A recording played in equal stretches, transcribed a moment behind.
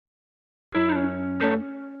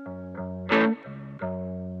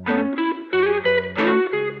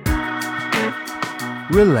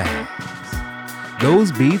relax.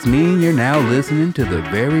 Those beats mean you're now listening to the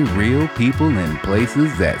very real people and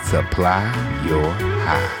places that supply your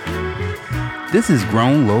high. This is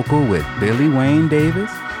Grown Local with Billy Wayne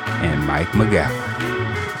Davis and Mike McGowan.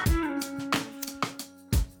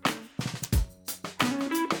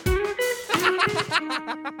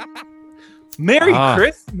 Merry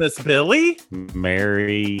Christmas, Billy.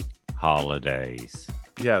 Merry holidays.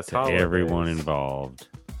 Yes, to everyone involved.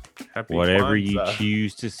 Happy Whatever Kwanzaa. you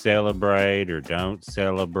choose to celebrate or don't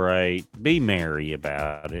celebrate, be merry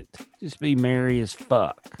about it. Just be merry as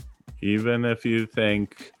fuck. Even if you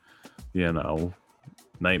think,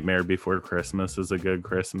 Nightmare Before Christmas is a good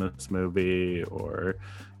Christmas movie, or,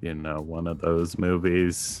 one of those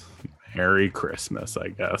movies, Merry Christmas, I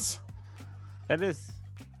guess. That is,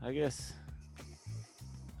 I guess.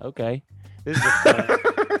 Okay. This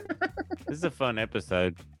is a fun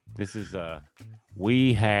episode. This is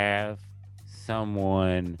we have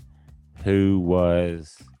someone who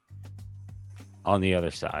was on the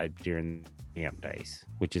other side during camp days,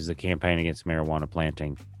 which is the campaign against marijuana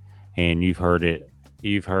planting. And you've heard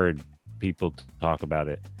people talk about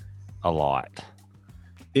it a lot.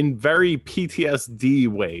 In very PTSD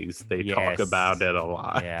ways, they talk about it a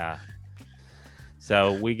lot. Yeah.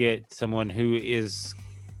 So we get someone who is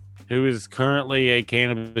currently a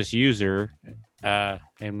cannabis user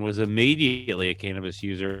and was immediately a cannabis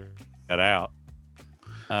user, got out.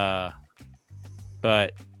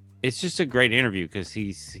 But it's just a great interview because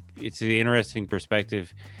it's an interesting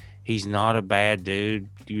perspective. He's not a bad dude.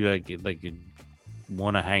 You like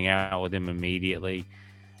want to hang out with him immediately.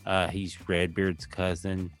 He's Redbeard's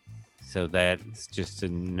cousin, so that's just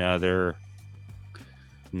another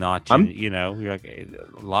notch. You're like a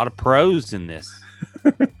lot of pros in this.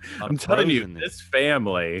 I'm telling you, this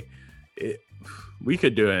family, we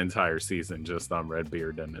could do an entire season just on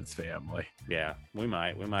Redbeard and his family. Yeah, we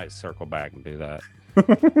might circle back and do that.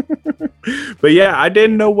 But yeah, I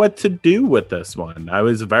didn't know what to do with this one. I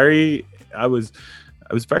was very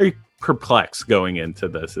perplexed going into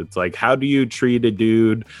this. It's like, how do you treat a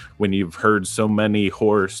dude when you've heard so many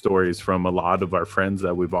horror stories from a lot of our friends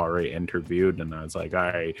that we've already interviewed? And I was like, all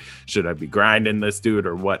right, should I be grinding this dude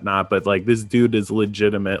or whatnot? But like, this dude is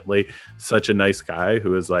legitimately such a nice guy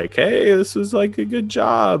who is like, hey, this was like a good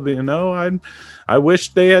job. I wish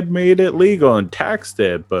they had made it legal and taxed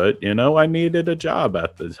it, but I needed a job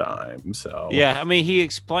at the time. So yeah, I mean, he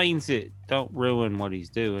explains it. Don't ruin what he's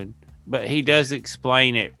doing. But he does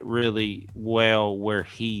explain it really well where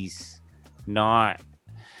he's not,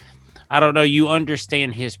 I don't know, you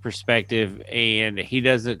understand his perspective and he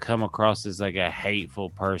doesn't come across as like a hateful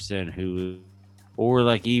person or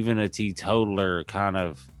like even a teetotaler kind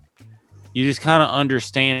of, you just kind of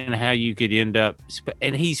understand how you could end up,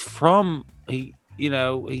 and he spent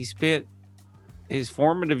his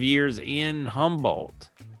formative years in Humboldt.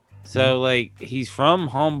 So like he's from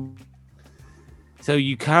Humboldt. So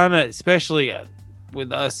you kind of, especially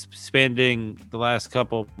with us spending the last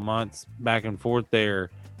couple of months back and forth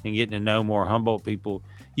there and getting to know more Humboldt people,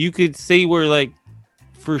 you could see where, like,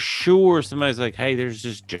 for sure, somebody's like, hey, there's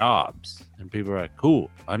just jobs. And people are like,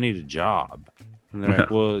 cool, I need a job. And they're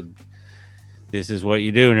like, well, this is what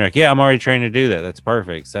you do. And you're like, yeah, I'm already trained to do that. That's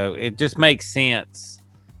perfect. So it just makes sense.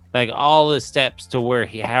 Like, all the steps to where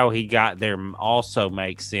how he got there also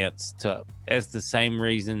makes sense as the same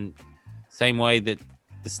way that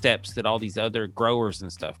the steps that all these other growers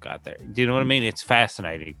and stuff got there. Do you know what I mean? It's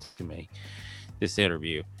fascinating to me, this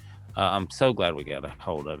interview. I'm so glad we got a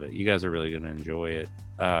hold of it. You guys are really going to enjoy it.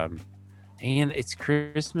 And it's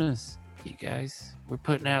Christmas, you guys. We're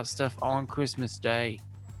putting out stuff on Christmas Day.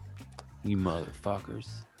 You motherfuckers.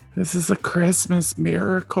 This is a Christmas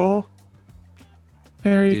miracle.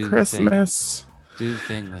 Merry Christmas. Do the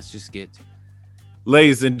thing. Let's just get...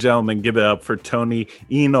 Ladies and gentlemen, give it up for Tony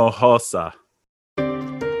Hinojosa.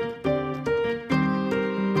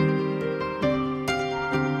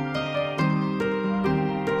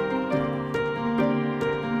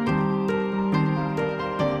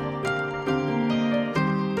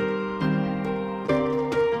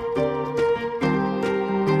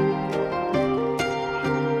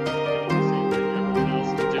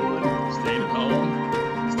 Staying at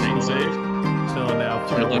home, staying safe, Chilling out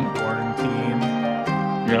through quarantine.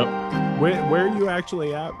 Yep. Where are you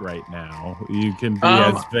actually at right now? You can be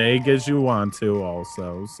as vague as you want to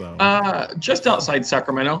also. So just outside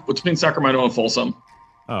Sacramento, between Sacramento and Folsom.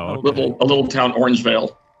 Oh, okay. A little town,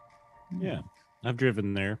 Orangevale. Yeah. I've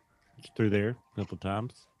driven through there a couple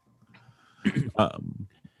times. But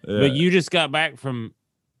you just got back from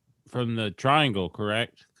the Triangle,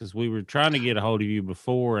 correct? Because we were trying to get a hold of you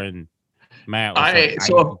before, and Matt was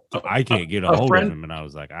I can't get a hold of him, and I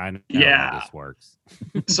was like, I know how this works.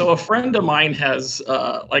 So a friend of mine has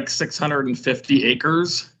like 650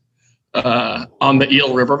 acres on the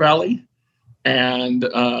Eel River Valley, and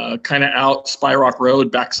kind of out Spy Rock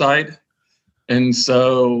Road backside. And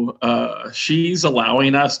so she's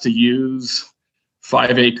allowing us to use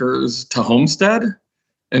 5 acres to homestead.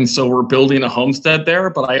 And so we're building a homestead there,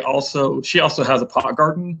 but she also has a pot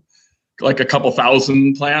garden, like a couple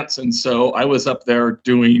thousand plants. And so I was up there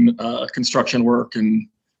doing construction work and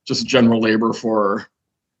just general labor for her.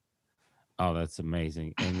 Oh, that's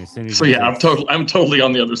amazing. And as soon as I'm totally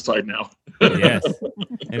on the other side now. Yes.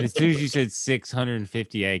 And as soon as you said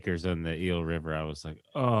 650 acres on the Eel River, I was like,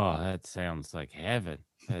 oh, that sounds like heaven.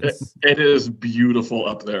 It is beautiful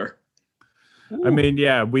up there. I mean,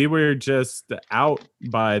 yeah, we were just out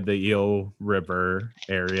by the Eel River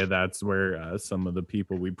area. That's where some of the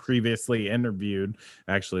people we previously interviewed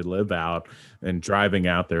actually live out. And driving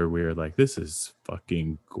out there, we were like, this is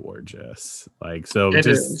fucking gorgeous. Like, so it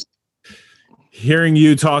just is. Hearing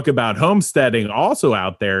you talk about homesteading also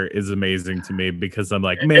out there is amazing to me, because I'm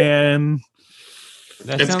like, man,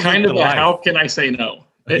 it's kind of how can I say no?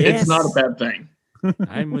 It's not a bad thing.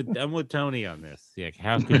 I'm with Tony on this. Like,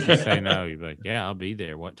 how could you say no? You're like, yeah, I'll be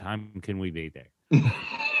there. What time can we be there?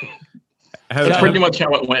 That's pretty much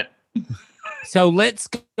how it went. So let's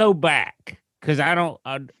go back, because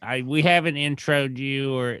we haven't introed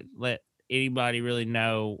you or let anybody really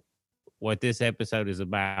know what this episode is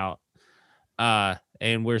about.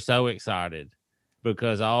 And we're so excited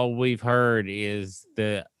because all we've heard is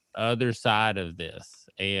the other side of this,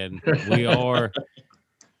 and we are.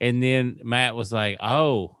 And then Matt was like,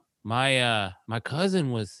 "Oh, my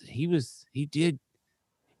cousin he did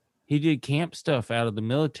camp stuff out of the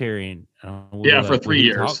military, and for 3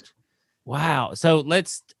 years. Wow. So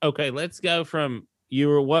let's go from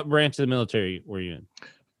what branch of the military were you in?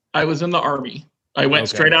 I was in the Army. I went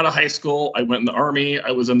straight out of high school. I went in the Army.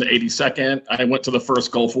 I was in the 82nd. I went to the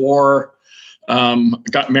first Gulf War.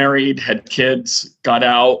 Got married, had kids, got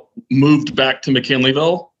out, moved back to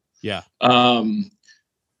McKinleyville. Yeah.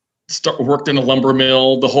 Worked in a lumber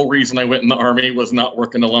mill. The whole reason I went in the Army was not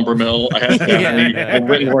working a lumber mill. I had family. I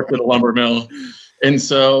went and worked at a lumber mill. And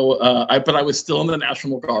so, but I was still in the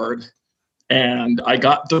National Guard. And I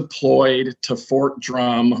got deployed to Fort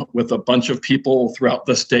Drum with a bunch of people throughout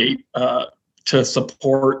the state to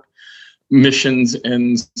support missions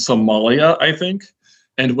in Somalia, I think.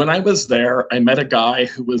 And when I was there, I met a guy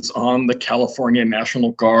who was on the California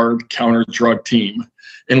National Guard counter-drug team.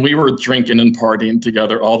 And we were drinking and partying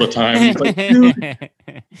together all the time. He's like, dude,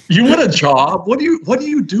 you want a job? What do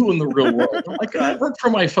you do in the real world? I'm like, I work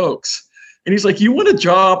for my folks. And he's like, you want a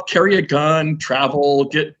job, carry a gun, travel,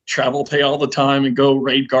 get travel pay all the time, and go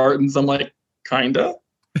raid gardens? I'm like, kinda.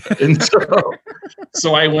 And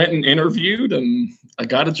so I went and interviewed, and I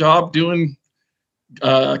got a job doing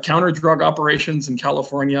counter drug operations in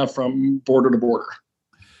California from border to border.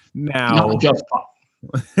 Now, not just pot.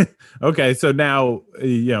 Okay, so now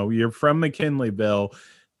you're from McKinleyville.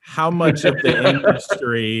 How much of the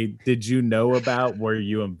industry did you know about? Were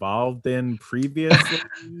you involved in previously?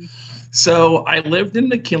 So I lived in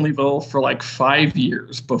McKinleyville for like 5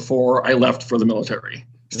 years before I left for the military.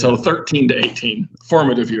 So 13 to 18,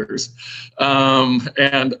 formative years.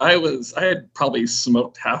 And I had probably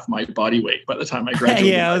smoked half my body weight by the time I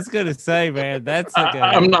graduated. Yeah, I was going to say, man, that's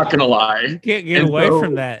I'm not going to lie. You can't get away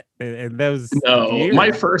from that. And those years. My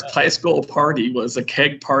first high school party was a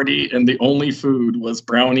keg party, and the only food was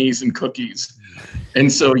brownies and cookies. And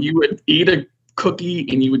so you would eat a cookie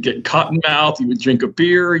and you would get cotton mouth, you would drink a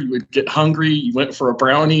beer, you would get hungry, you went for a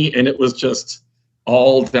brownie, and it was just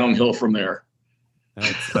all downhill from there.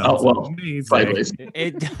 That sounds amazing. Sideways.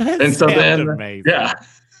 It does and so then, amazing. Yeah,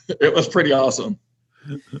 it was pretty awesome.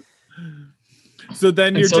 So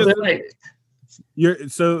then you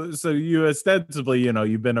ostensibly,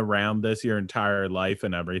 you've been around this your entire life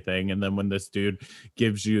and everything. And then when this dude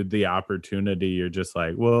gives you the opportunity, you're just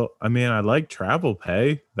like, well, I mean, I like travel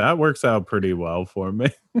pay. That works out pretty well for me.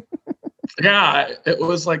 Yeah, it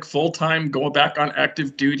was like full-time going back on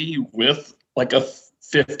active duty with like a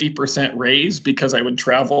 50% raise because I would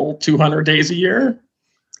travel 200 days a year.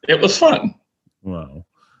 It was fun. Wow.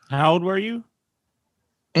 How old were you?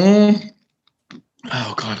 Oh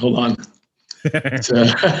God, hold on. I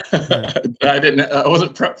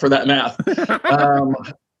wasn't prepped for that math.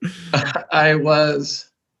 I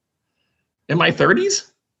was in my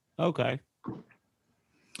 30s. Okay.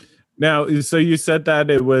 Now, so you said that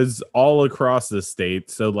it was all across the state.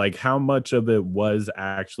 So like how much of it was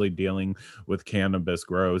actually dealing with cannabis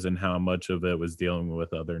grows and how much of it was dealing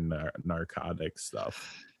with other narcotic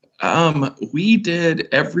stuff? We did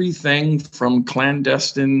everything from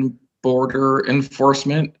clandestine border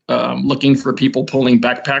enforcement, looking for people pulling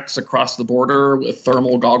backpacks across the border with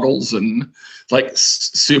thermal goggles and like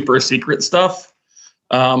super secret stuff,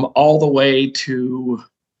 all the way to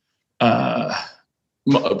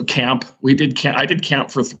camp. We did camp. I did camp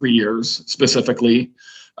for 3 years specifically.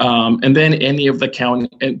 And then any of the county,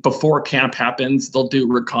 and before camp happens, they'll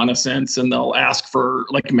do reconnaissance and they'll ask for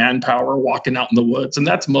like manpower walking out in the woods. And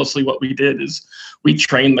that's mostly what we did is we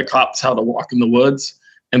trained the cops how to walk in the woods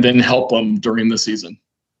and then help them during the season.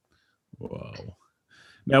 Whoa.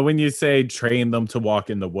 Now, when you say train them to walk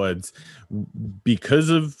in the woods, because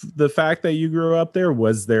of the fact that you grew up there,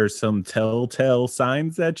 was there some telltale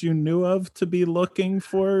signs that you knew of to be looking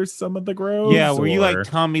for some of the groves? Yeah, were you like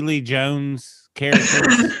Tommy Lee Jones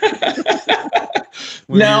characters?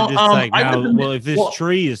 No, well, if this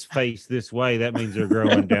tree is faced this way, that means they're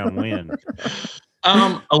growing downwind.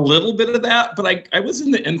 A little bit of that, but I was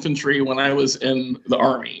in the infantry when I was in the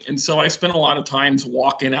Army. And so I spent a lot of times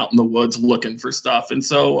walking out in the woods looking for stuff. And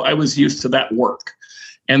so I was used to that work.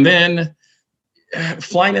 And then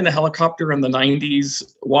flying in a helicopter in the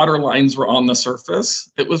 90s, water lines were on the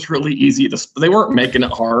surface. It was really easy they weren't making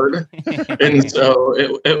it hard. And so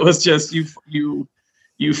it was just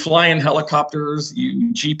you fly in helicopters,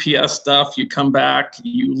 you GPS stuff, you come back,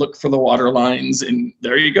 you look for the water lines, and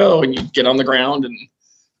there you go. And you get on the ground and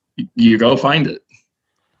you go find it.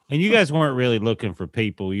 And you guys weren't really looking for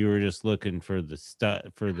people. You were just looking for the stuff,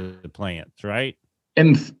 for the plants, right?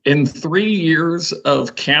 In 3 years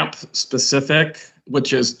of camp specific,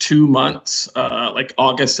 which is 2 months, like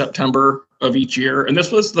August, September of each year. And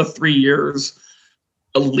this was the 3 years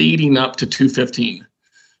leading up to 215.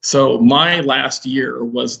 So my last year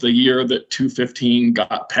was the year that 215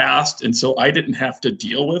 got passed. And so I didn't have to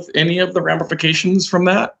deal with any of the ramifications from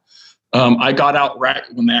that. I got out right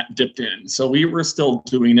when that dipped in. So we were still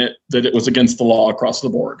doing it, that it was against the law across the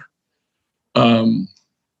board. And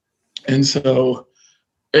so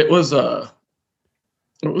it was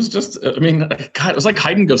just, I mean, God, it was like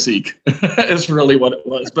hide and go seek is really what it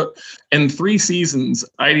was. But in 3 seasons,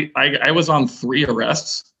 I was on 3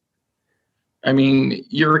 arrests. I mean,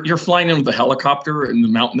 you're flying in with a helicopter in the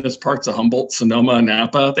mountainous parts of Humboldt, Sonoma, and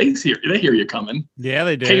Napa. They hear you coming. Yeah,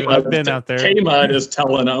 they do. I've been out there. K-Mud is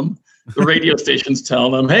telling them. The radio station's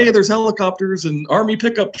telling them, hey, there's helicopters and Army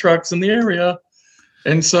pickup trucks in the area.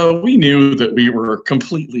 And so we knew that we were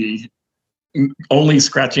completely only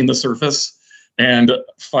scratching the surface and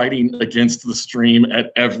fighting against the stream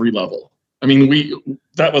at every level. I mean,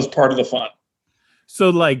 that was part of the fun. So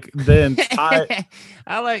like then I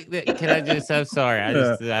like that. Can I just, I'm sorry. I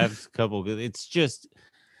have a couple. It's just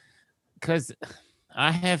because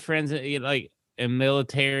I have friends that like in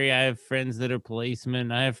military. I have friends that are policemen.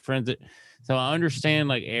 I have friends that, so I understand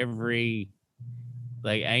like every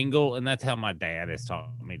like angle. And that's how my dad has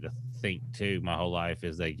taught me to think too. My whole life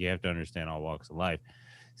is like, you have to understand all walks of life.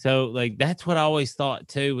 So like, that's what I always thought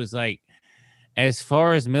too, was like, as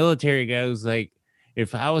far as military goes, like,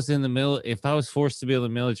 if I was in the if I was forced to be in the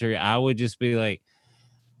military, I would just be like,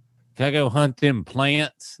 can I go hunt them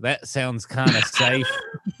plants? That sounds kind of safe.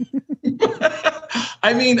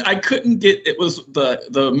 I mean, I couldn't get, it was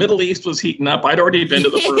the Middle East was heating up. I'd already been to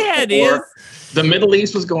the first war. The Middle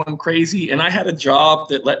East was going crazy, and I had a job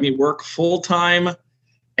that let me work full time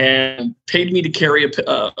and paid me to carry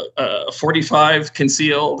a 45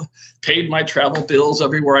 concealed, paid my travel bills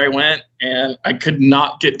everywhere I went, and I could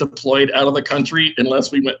not get deployed out of the country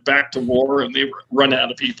unless we went back to war and they were run out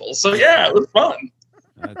of people. So yeah, it was fun.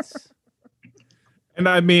 And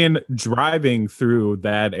I mean, driving through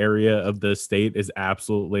that area of the state is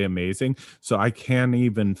absolutely amazing. So I can't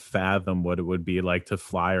even fathom what it would be like to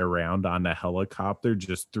fly around on a helicopter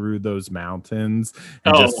just through those mountains.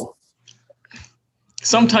 And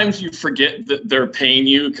sometimes you forget that they're paying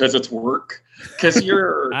you because it's work. Because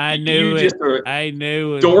you're, I knew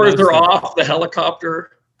it. Doors are off the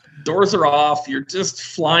helicopter. Doors are off. You're just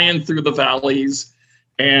flying through the valleys.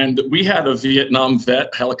 And we had a Vietnam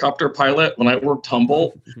vet helicopter pilot when I worked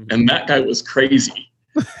Humboldt, and that guy was crazy.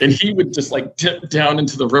 And he would just like dip down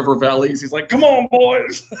into the river valleys. He's like, "Come on,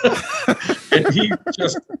 boys!" And he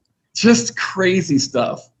just crazy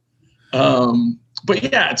stuff. But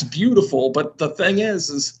yeah, it's beautiful. But the thing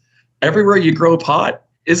is everywhere you grow pot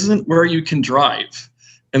isn't where you can drive.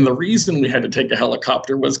 And the reason we had to take a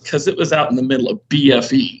helicopter was because it was out in the middle of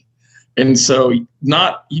BFE. And so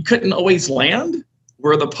you couldn't always land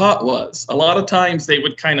where the pot was. A lot of times they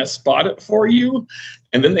would kind of spot it for you,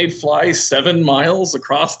 and then they'd fly 7 miles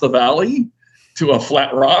across the valley to a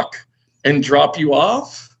flat rock and drop you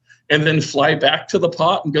off. and then fly back to the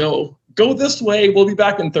pot and go this way. We'll be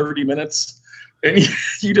back in 30 minutes. And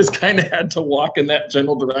you just kind of had to walk in that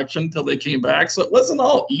general direction until they came back. So it wasn't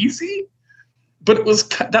all easy, but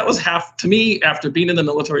that was half, to me, after being in the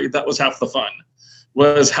military, that was half the fun,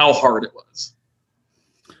 was how hard it was.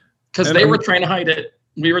 Because they were trying to hide it.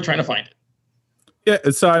 We were trying to find it. Yeah,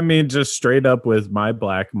 so I mean, just straight up with my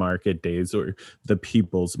black market days or the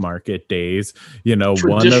people's market days,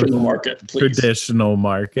 Traditional market,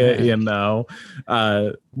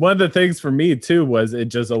 one of the things for me too was it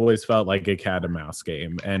just always felt like a cat and mouse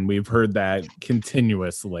game, and we've heard that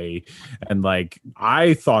continuously, and like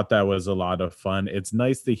I thought that was a lot of fun. It's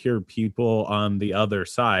nice to hear people on the other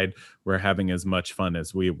side were having as much fun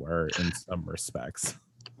as we were in some respects.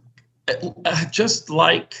 Just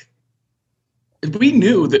like we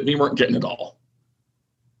knew that we weren't getting it all.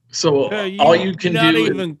 So all you can not do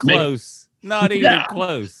even close. Not even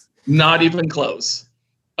close. Not even close.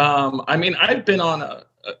 I mean, I've been on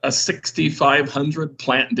a 6,500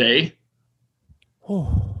 plant day.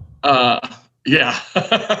 Yeah.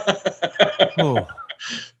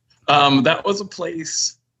 That was a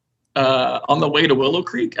place on the way to Willow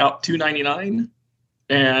Creek out 299,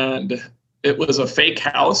 and it was a fake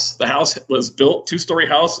house. The house was built 2-story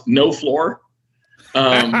house, no floor.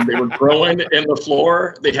 They were growing in the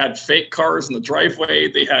floor. They had fake cars in the driveway.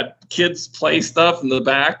 They had kids play stuff in the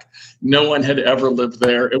back. No one had ever lived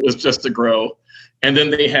there. It was just a grow. And then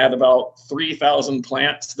they had about 3,000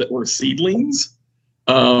 plants that were seedlings.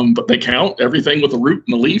 But they count everything with a root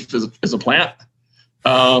and a leaf is a plant.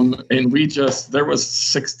 And there was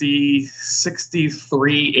 60,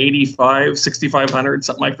 63, 85, 6,500,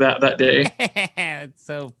 something like that day. It's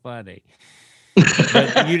so funny.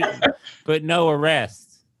 But no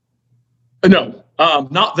arrests. No,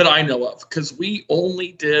 not that I know of, because we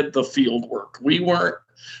only did the field work. We were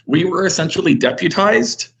essentially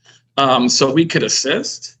deputized, so we could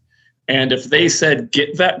assist. And if they said,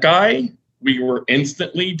 get that guy, we were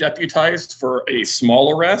instantly deputized for a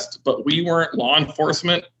small arrest, but we weren't law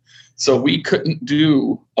enforcement. So we couldn't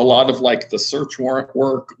do a lot of like the search warrant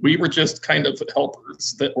work. We were just kind of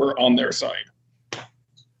helpers that were on their side.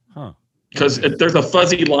 Huh. Because there's a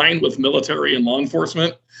fuzzy line with military and law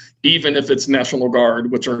enforcement, even if it's National Guard,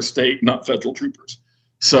 which are state, not federal troopers.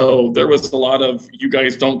 So there was a lot of, you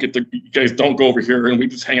guys don't go over here, and we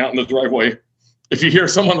just hang out in the driveway. If you hear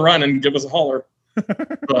someone running, give us a holler.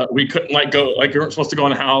 But we couldn't you weren't supposed to go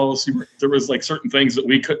in a house. There was like certain things that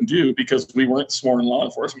we couldn't do because we weren't sworn law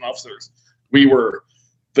enforcement officers. We were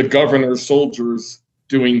the governor's soldiers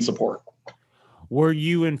doing support. Were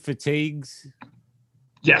you in fatigues?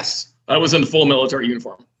 Yes. I was in full military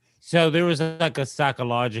uniform. So there was like a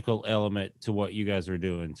psychological element to what you guys were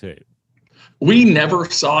doing too. We never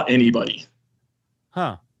saw anybody.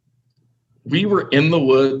 Huh. We were in the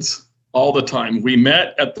woods all the time. We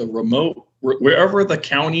met at the remote, wherever the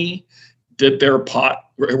county did their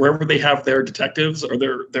wherever they have their detectives or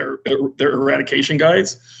their eradication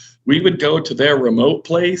guys, we would go to their remote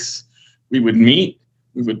place. We would meet.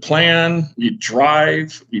 We would plan, we'd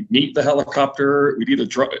drive, we'd meet the helicopter. We'd either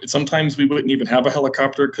drive. Sometimes we wouldn't even have a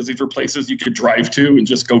helicopter because these were places you could drive to and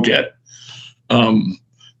just go get. And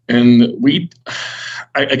I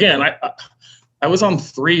was on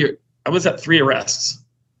I was at 3 arrests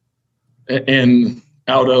and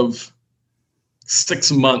out of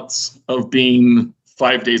 6 months of being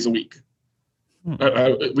 5 days a week.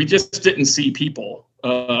 We just didn't see people.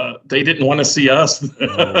 They didn't want to see us.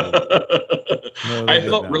 No, I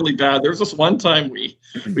felt really bad. There was this one time we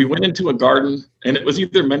went into a garden, and it was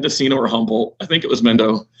either Mendocino or Humboldt. I think it was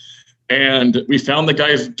Mendo. And we found the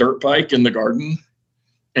guy's dirt bike in the garden,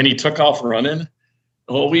 and he took off running.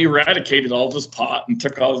 Well, we eradicated all of his pot and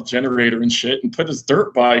took all his generator and shit and put his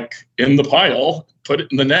dirt bike in the pile, put it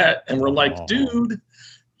in the net, and we're like, dude,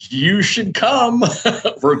 you should come.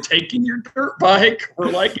 We're taking your dirt bike. We're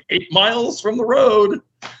like 8 miles from the road.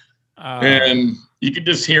 And you could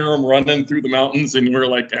just hear him running through the mountains, and we're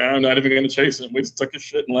like, I'm not even going to chase him. We just took his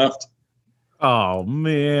shit and left. Oh,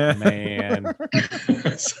 man.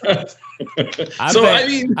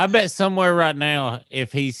 I bet somewhere right now,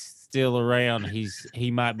 if he's still around,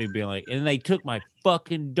 he might be being like, and they took my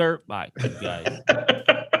fucking dirt bike, you guys.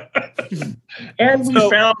 And we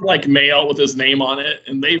found like mail with his name on it,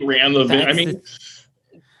 and they ran the video. I mean,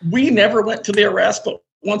 we never went to the arrest, but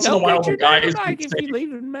once in a while, the guys. Like if you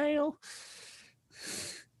leave in mail.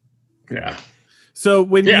 Yeah. So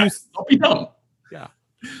when you don't be dumb. Yeah.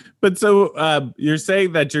 But so you're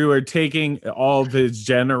saying that you are taking all of his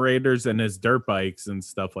generators and his dirt bikes and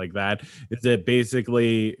stuff like that. Is it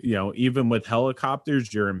basically, even with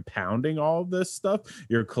helicopters, you're impounding all of this stuff?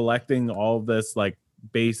 You're collecting all of this like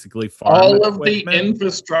basically farm all of equipment? the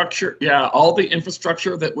infrastructure. Yeah, all the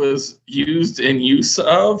infrastructure that was used in use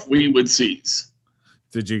of, we would seize.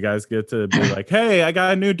 Did you guys get to be like, hey, I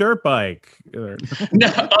got a new dirt bike?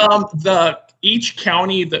 No, each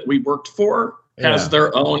county that we worked for has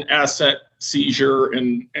their own asset seizure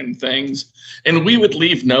and things, and we would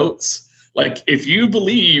leave notes like, if you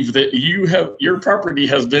believe that your property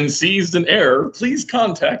has been seized in error, please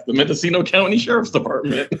contact the Mendocino County Sheriff's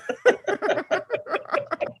Department.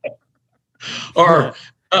 Or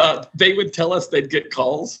they would tell us, they'd get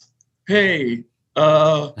calls. Hey,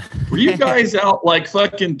 were you guys out like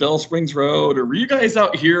fucking Bell Springs Road, or were you guys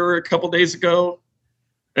out here a couple days ago?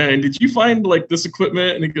 And did you find like this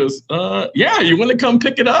equipment? And he goes, yeah, you want to come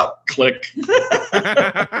pick it up? Click.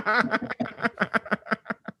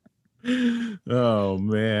 Oh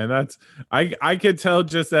man, that's I could tell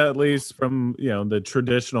just at least from the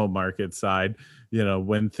traditional market side,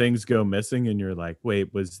 when things go missing and you're like,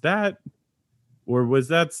 wait, was that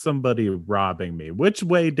somebody robbing me? Which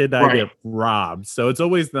way did I get robbed? So it's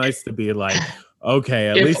always nice to be like, okay,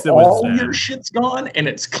 at least it was all them. Your shit's gone and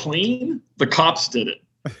it's clean, the cops did it.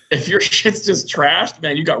 If your shit's just trashed,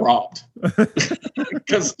 man, you got robbed.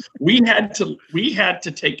 Because we had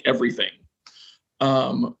to take everything.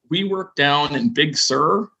 We worked down in Big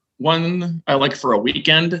Sur for a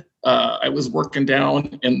weekend. I was working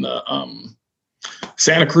down in the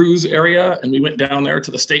Santa Cruz area, and we went down there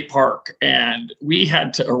to the state park, and we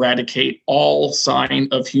had to eradicate all sign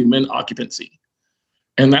of human occupancy.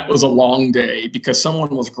 And that was a long day because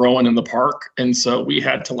someone was growing in the park. And so we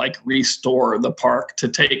had to restore the park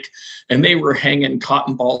and they were hanging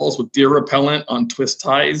cotton balls with deer repellent on twist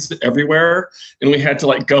ties everywhere. And we had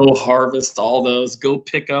to go harvest all those, go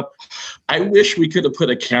pick up. I wish we could have put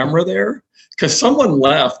a camera there because someone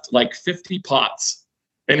left 50 pots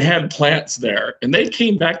and had plants there. And they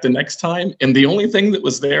came back the next time. And the only thing that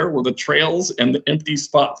was there were the trails and the empty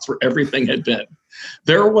spots where everything had been.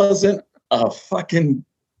 There wasn't a fucking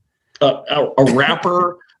a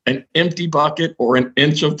wrapper, an empty bucket, or an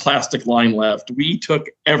inch of plastic line left. We took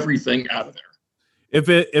everything out of there. If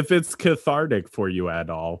it's cathartic for you at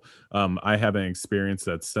all, I have an experience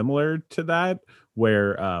that's similar to that,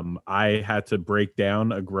 where I had to break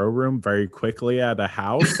down a grow room very quickly at a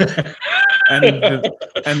house, and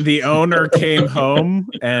the owner came home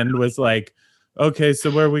and was like, okay, so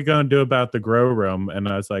what are we going to do about the grow room? And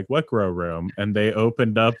I was like, what grow room? And they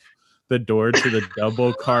opened up the door to the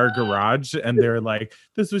double car garage, and they're like,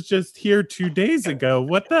 this was just here 2 days ago.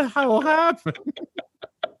 What the hell happened?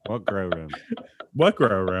 What grow room? What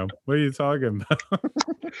grow room? What are you talking about?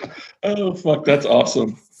 Oh, fuck, that's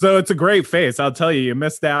awesome. So it's a great face. I'll tell you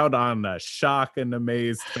missed out on a shock and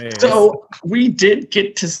amazed face. So we did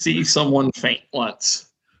get to see someone faint once.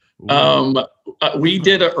 We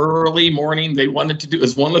did an early morning. They wanted to do, it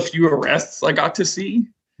was one of the few arrests I got to see.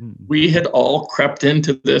 We had all crept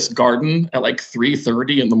into this garden at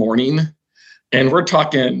 3:30 in the morning, and we're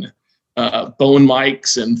talking bone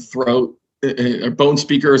mics and bone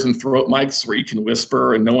speakers and throat mics where you can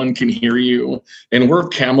whisper and no one can hear you. And we're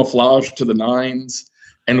camouflaged to the nines,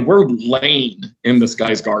 and we're laying in this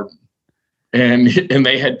guy's garden. And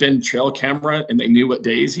they had been trail camera, and they knew what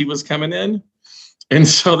days he was coming in. And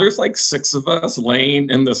so there's 6 of us laying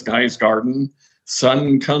in this guy's garden.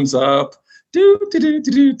 Sun comes up.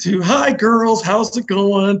 Hi girls, how's it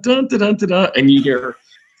going? Dun, dun, dun, dun, dun. And you hear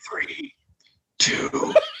 3,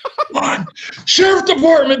 2, 1. Sheriff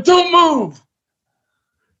Department, don't move.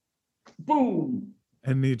 Boom.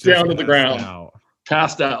 And he just down to the ground.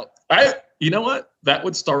 Passed out. You know what? That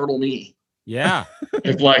would startle me. Yeah.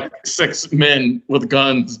 If 6 men with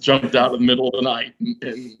guns jumped out in the middle of the night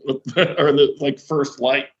or the first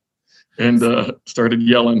light and started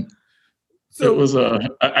yelling. So it was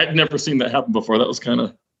I'd never seen that happen before. That was kind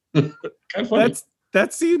of funny.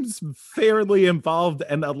 That seems fairly involved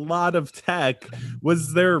and a lot of tech.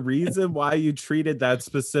 Was there a reason why you treated that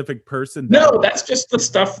specific person? No, that's just the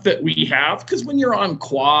stuff that we have. Because when you're on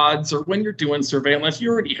quads or when you're doing surveillance, you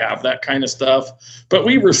already have that kind of stuff. But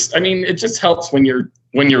it just helps when you're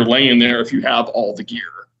laying there if you have all the gear.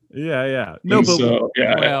 Yeah. No, but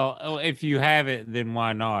well, if you have it, then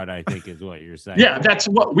why not? I think is what you're saying. Yeah, that's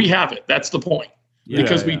what we have it. That's the point.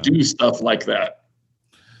 Because we do stuff like that.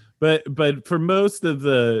 But for most of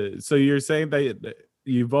so you're saying that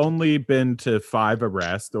you've only been to 5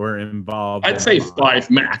 arrests or involved? I'd say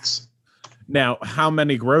 5 max. Now, how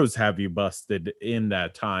many grows have you busted in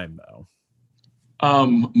that time,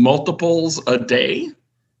 though? Multiples a day.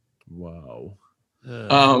 Whoa.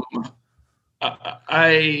 Tens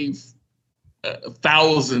of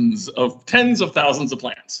thousands of plants.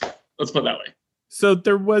 Let's put it that way. So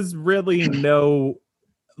there was really no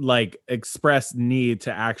like expressed need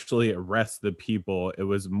to actually arrest the people. It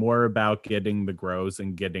was more about getting the grows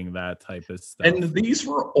and getting that type of stuff. And these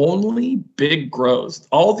were only big grows.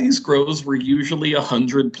 All these grows were usually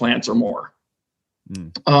 100 plants or more.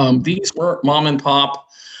 These weren't mom and pop.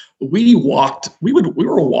 We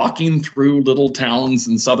were walking through little towns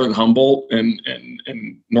in southern Humboldt and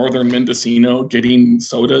northern Mendocino getting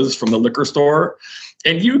sodas from the liquor store.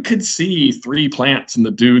 And you could see 3 plants in the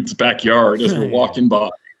dude's backyard as we're walking by.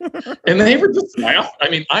 And they were just laughing. I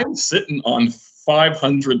mean, I'm sitting on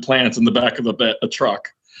 500 plants in the back of a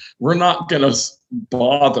truck. We're not going to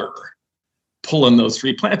bother pulling those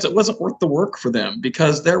 3 plants. It wasn't worth the work for them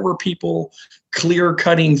because there were people clear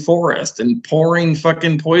cutting forest and pouring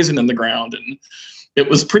fucking poison in the ground. And it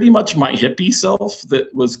was pretty much my hippie self that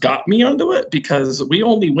got me onto it, because we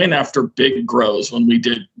only went after big grows when we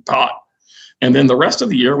did pot. And then the rest of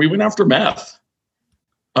the year we went after meth.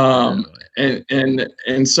 And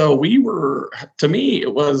so we were, to me,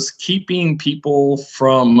 it was keeping people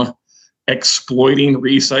from exploiting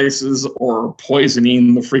resources or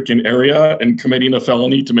poisoning the freaking area and committing a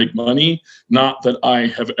felony to make money. Not that I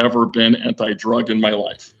have ever been anti-drug in my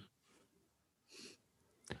life.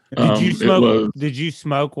 Did you smoke? Did you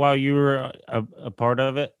smoke while you were a part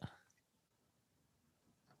of it?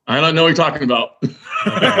 I don't know what you're talking about.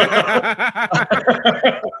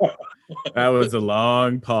 That was a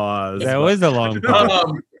long pause. That was a long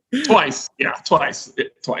pause. Twice. Yeah, twice.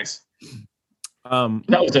 Twice. That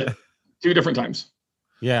was it. 2 different times.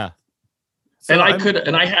 Yeah. So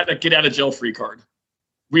and I had a get out of jail free card.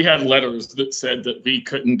 We had letters that said that we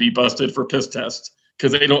couldn't be busted for piss tests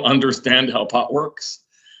because they don't understand how pot works.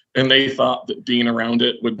 And they thought that being around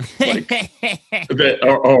it would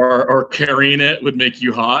or carrying it would make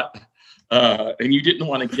you hot. And you didn't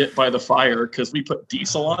want to get by the fire because we put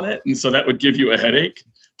diesel on it. And so that would give you a headache.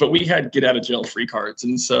 But we had get out of jail free cards.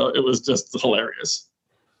 And so it was just hilarious.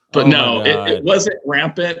 But it wasn't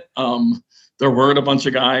rampant. There weren't a bunch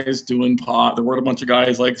of guys doing pot. There weren't a bunch of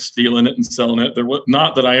guys like stealing it and selling it. There was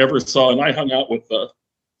not that I ever saw. And I hung out with the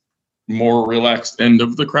more relaxed end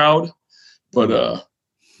of the crowd. But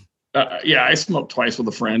yeah, I smoked twice with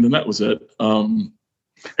a friend, and that was it.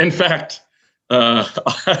 In fact,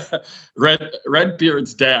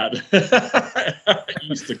 Redbeard's dad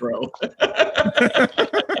used to grow.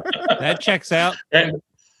 That checks out.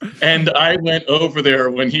 And I went over there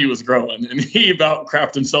when he was growing, and he about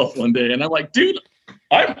crapped himself one day. And I'm like, dude,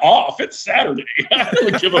 I'm off. It's Saturday. I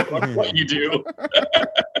don't give a fuck what you do.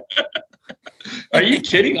 Are you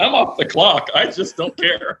kidding? I'm off the clock. I just don't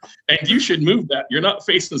care. And you should move that. You're not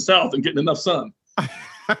facing south and getting enough sun.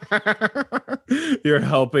 You're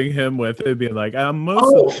helping him with it, being like,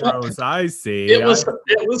 most of the grows I see. It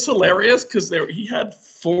was hilarious because he had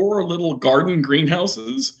 4 little garden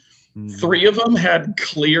greenhouses. 3 of them had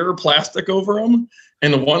clear plastic over them,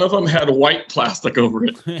 and 1 of them had white plastic over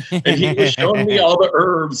it. And he was showing me all the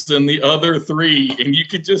herbs in the other 3, and you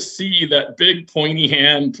could just see that big pointy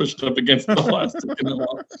hand pushed up against the plastic. And I'm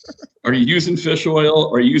like, are you using fish oil?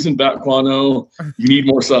 Are you using bat guano? You need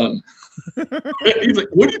more sun. He's like,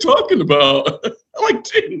 what are you talking about? I'm like,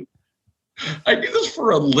 dude, I do this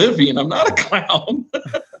for a living. I'm not a clown.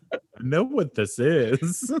 I know what this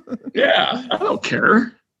is. Yeah, I don't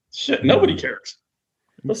care. Shit, nobody cares.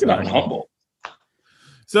 Let's not humble.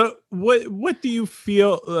 So what do you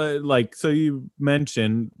feel like? So you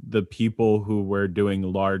mentioned the people who were doing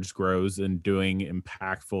large grows and doing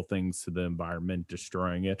impactful things to the environment,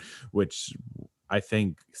 destroying it, which I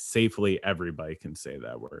think safely everybody can say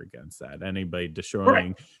that we're against that. Anybody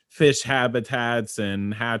destroying fish habitats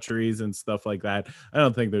and hatcheries and stuff like that, I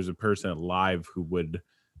don't think there's a person alive who would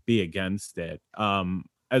be against it.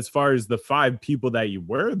 As far as the 5 people that you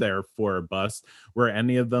were there for a bust, were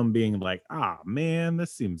any of them being like, man,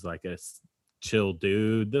 this seems like a chill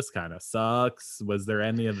dude, this kind of sucks? Was there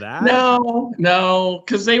any of that? No,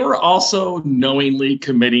 because they were also knowingly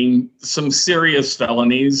committing some serious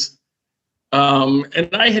felonies. And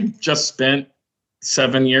I had just spent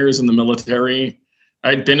 7 years in the military.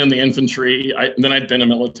 I'd been in the infantry, then I'd been a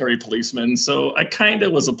military policeman. So I kind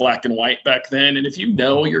of was a black and white back then. And if you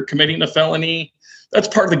know you're committing a felony, that's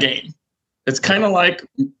part of the game. It's kind of like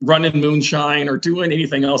running moonshine or doing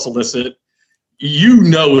anything else illicit. You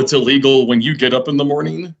know it's illegal when you get up in the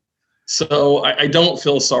morning. So I don't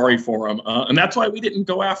feel sorry for them. And that's why we didn't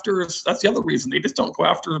go after, that's the other reason. They just don't go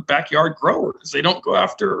after backyard growers. They don't go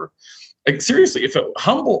after, like, seriously,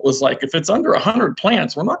 Humboldt was like, if it's under 100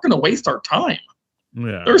 plants, we're not going to waste our time.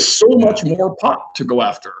 Yeah. There's so much more pot to go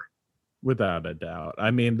after. Without a doubt.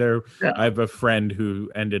 I mean, I have a friend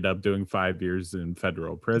who ended up doing 5 years in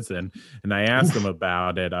federal prison, and I asked him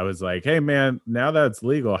about it. I was like, hey, man, now that it's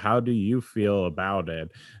legal, how do you feel about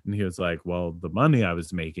it? And he was like, well, the money I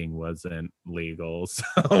was making wasn't legal.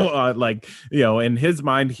 So, in his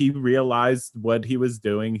mind, he realized what he was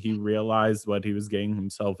doing. He realized what he was getting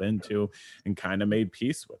himself into and kind of made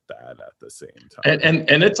peace with that at the same time.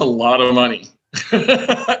 And it's a lot of money.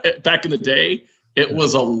 Back in the day, it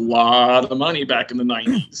was a lot of money back in the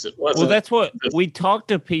 90s. It wasn't. Well, that's what we talked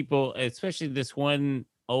to people, especially this one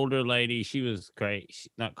older lady. She was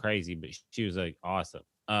crazy, not crazy, but she was like awesome.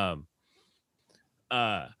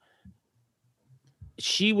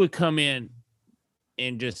 She would come in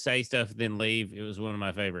and just say stuff, then leave. It was one of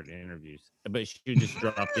my favorite interviews. But she would just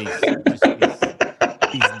drop these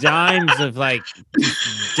dimes of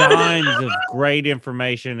great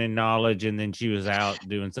information and knowledge, and then she was out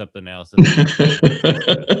doing something else. But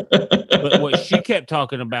what she kept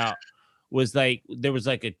talking about was there was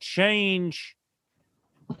a change,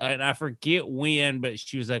 and I forget when, but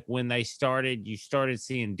she was like, when you started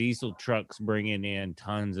seeing diesel trucks bringing in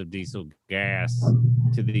tons of diesel gas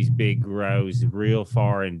to these big grows real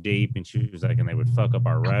far and deep, and she was like, and they would fuck up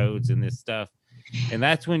our roads and this stuff. And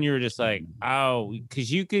that's when you were just like, oh,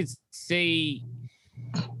 because you could see,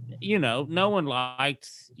 no one liked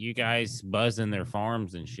you guys buzzing their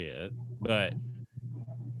farms and shit. But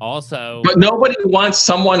nobody wants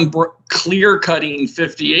someone clear cutting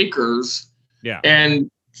 50 acres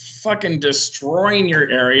and fucking destroying your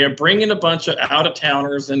area, bringing a bunch of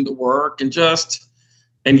out-of-towners into work and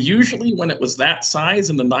usually when it was that size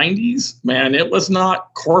in the 90s, man, it was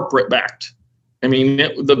not corporate backed. I mean,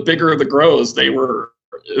 the bigger the grows, they were.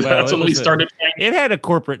 That's when we started. It had a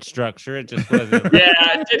corporate structure. It just wasn't.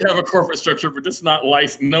 Yeah, it did have a corporate structure, but just not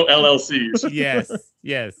licensed, no LLCs. Yes.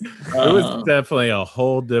 It was definitely a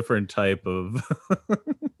whole different type of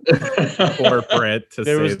corporate.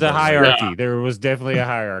 There was the hierarchy. Yeah. There was definitely a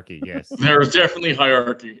hierarchy. Yes, there was definitely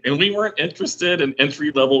hierarchy, and we weren't interested in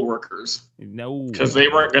entry-level workers. No, because they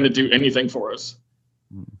weren't going to do anything for us.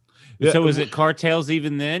 So was it cartels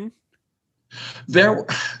even then?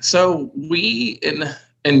 So we in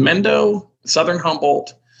Mendo, Southern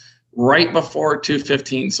Humboldt, right before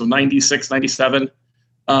 215, so 96, 97,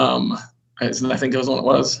 I think that was when it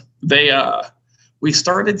was. We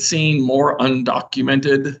started seeing more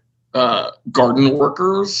undocumented garden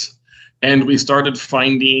workers, and we started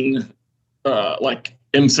finding like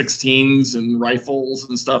M16s and rifles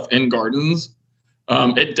and stuff in gardens.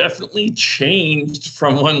 It definitely changed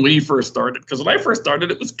from when we first started. Because when I first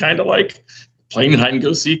started, it was kind of like playing hide and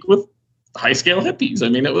go seek with high scale hippies. I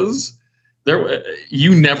mean, it was there.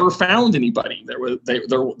 You never found anybody. They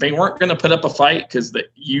weren't going to put up a fight because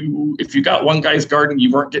if you got one guy's garden, you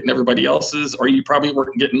weren't getting everybody else's, or you probably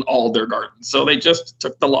weren't getting all their gardens. So they just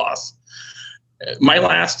took the loss. My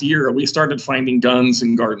last year, we started finding guns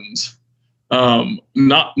in gardens.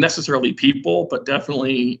 Not necessarily people, but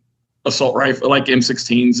definitely assault rifle, like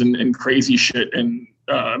M16s and crazy shit, and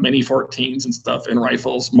mini 14s and stuff, and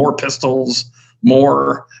rifles, more pistols,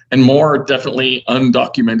 more definitely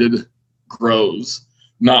undocumented grows,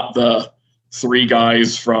 not the 3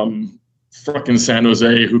 guys from fucking San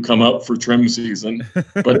Jose who come up for trim season,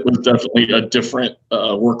 but it was definitely a different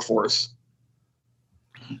workforce.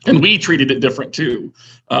 And we treated it different too.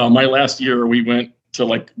 My last year, we went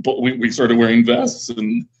to we started wearing vests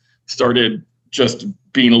and started just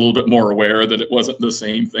being a little bit more aware that it wasn't the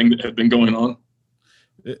same thing that had been going on.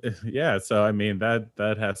 Yeah, so I mean that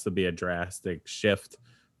has to be a drastic shift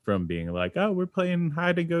from being like, oh, we're playing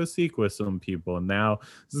hide and go seek with some people, and now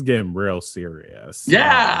this is getting real serious.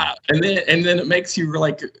 Yeah, and then it makes you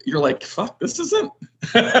you're like, fuck, this isn't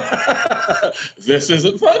fun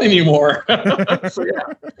anymore. So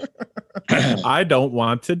yeah, I don't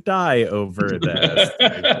want to die over this.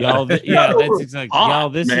 Y'all, that's exactly. Y'all,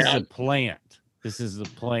 this is a plant. This is the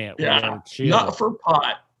plant. Yeah, not for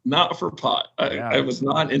pot. Not for pot. I was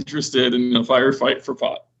not interested in a firefight for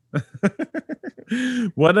pot.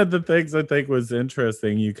 One of the things I think was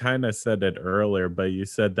interesting, you kind of said it earlier, but you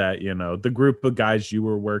said that, the group of guys you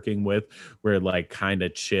were working with were like kind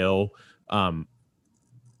of chill. In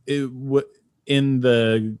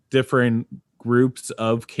the different groups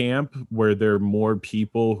of camp, were there more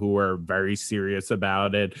people who are very serious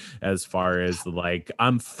about it, as far as like,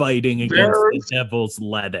 I'm fighting against the devil's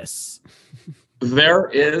lettuce? There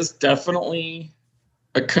is definitely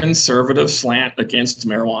a conservative slant against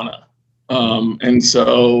marijuana. And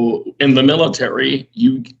so in the military,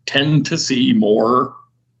 you tend to see more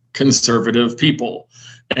conservative people.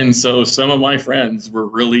 And so some of my friends were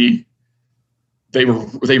really they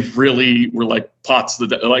really were like Pot's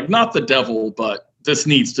like not the devil, but this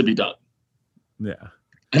needs to be done. Yeah.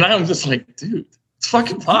 And I'm just like, dude, it's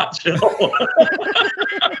fucking Pot, chill.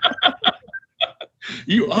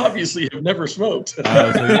 You obviously have never smoked. So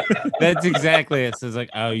that's exactly it. So it's like,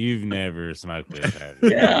 oh, you've never smoked this.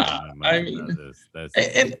 Yeah, I mean, that's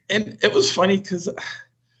and it was funny because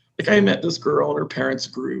like I met this girl and her parents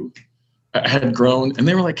had grown, and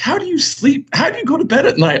they were like, how do you sleep? How do you go to bed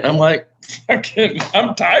at night? I'm like, I'm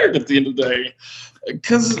tired at the end of the day.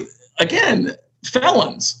 Because again,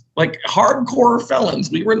 felons, like hardcore felons.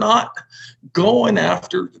 We were not going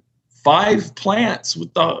after 5 plants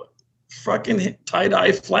with the fucking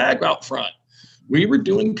tie-dye flag out front. We were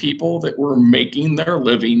doing people that were making their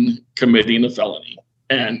living committing a felony.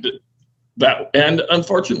 And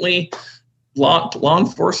unfortunately, law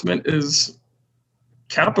enforcement is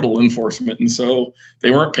capital enforcement, and so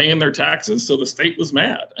they weren't paying their taxes, so the state was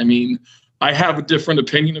mad. I mean, I have a different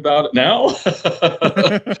opinion about it now,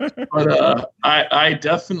 but I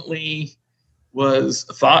definitely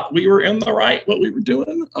thought we were in the right what we were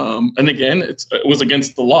doing. And again, it was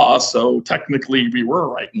against the law, so technically we were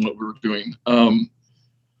right in what we were doing.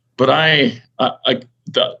 But I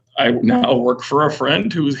now work for a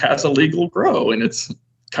friend who has a legal grow, and it's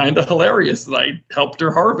kind of hilarious that I helped her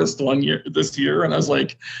harvest this year. And I was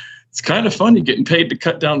like, it's kind of funny getting paid to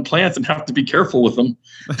cut down plants and have to be careful with them.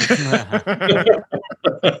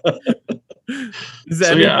 Is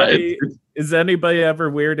anybody ever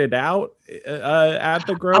weirded out at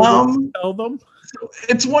the grow to tell them?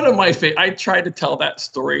 It's one of my favorite. I try to tell that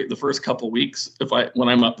story the first couple of weeks when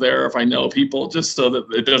I'm up there, if I know people, just so that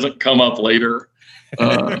it doesn't come up later.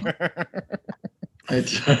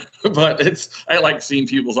 But I like seeing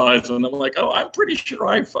people's eyes when I'm like, oh, I'm pretty sure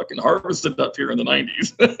I fucking harvested up here in the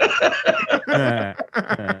 90s.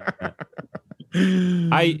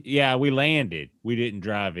 We landed. We didn't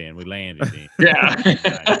drive in. We landed in. Yeah.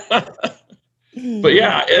 But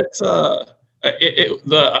yeah, it's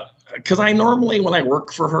because I normally, when I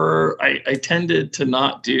work for her, I tended to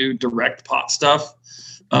not do direct pot stuff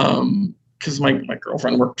because my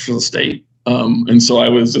girlfriend worked for the state. And so I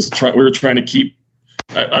was just we were trying to keep,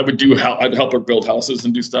 I'd help her build houses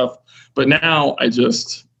and do stuff. But now I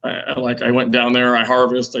went down there, I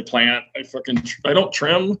harvest, I plant, I don't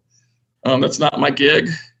trim. That's not my gig.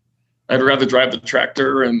 I'd rather drive the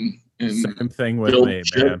tractor and same thing with me,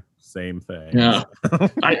 shit. Man. Same thing. Yeah.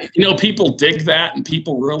 People dig that and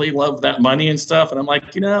people really love that money and stuff. And I'm like,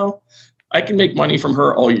 I can make money from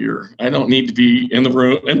her all year. I don't need to be in the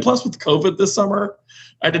room. And plus with COVID this summer,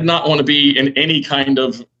 I did not want to be in any kind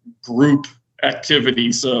of group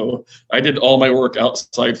activity. So I did all my work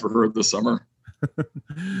outside for her this summer.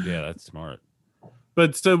 Yeah, that's smart.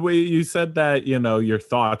 But so you said that, your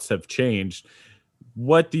thoughts have changed.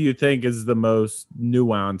 What do you think is the most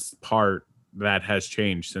nuanced part that has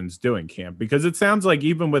changed since doing camp? Because it sounds like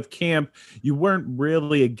even with camp, you weren't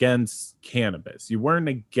really against cannabis. You weren't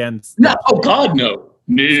against. No, oh God, no.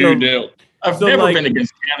 No. I've never been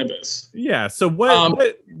against cannabis. Yeah. So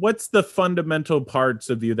what's the fundamental parts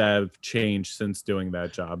of you that have changed since doing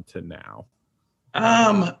that job to now?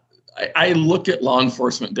 I look at law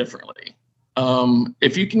enforcement differently.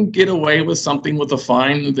 If you can get away with something with a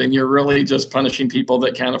fine, then you're really just punishing people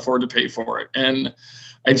that can't afford to pay for it. And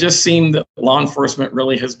I just seen that law enforcement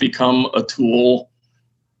really has become a tool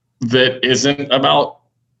that isn't about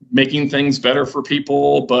making things better for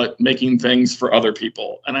people, but making things for other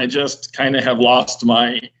people. And I just kind of have lost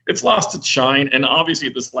its shine. And obviously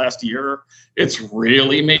this last year, it's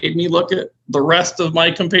really made me look at the rest of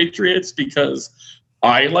my compatriots, because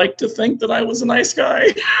I like to think that I was a nice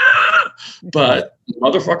guy, but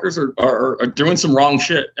motherfuckers are doing some wrong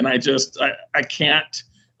shit. And I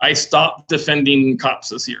stopped defending cops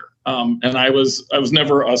this year. And I was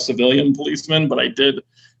never a civilian policeman, but I did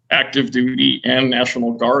active duty and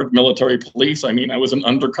National Guard, military police. I mean, I was an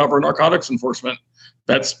undercover narcotics enforcement.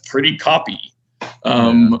 That's pretty coppy.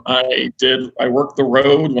 I worked the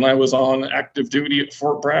road when I was on active duty at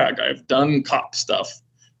Fort Bragg. I've done cop stuff,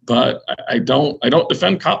 but I don't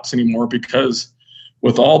defend cops anymore, because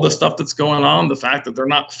with all the stuff that's going on, the fact that they're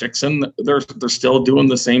not fixing, they're still doing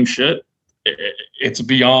the same shit. It's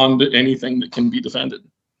beyond anything that can be defended.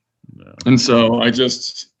 No. And so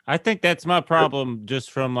I think that's my problem, just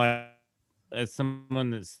from as someone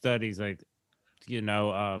that studies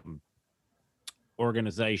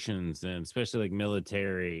organizations, and especially like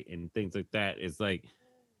military and things like that, is like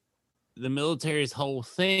the military's whole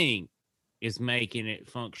thing is making it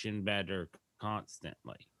function better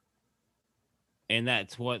constantly. And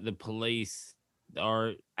that's what the police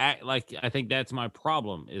act like, I think that's my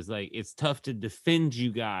problem, is like it's tough to defend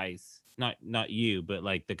you guys, not you, but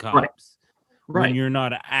like the cops, when Right. you're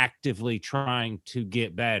not actively trying to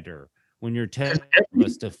get better, when you're telling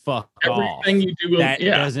us to fuck off. Everything you do, That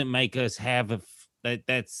doesn't make us have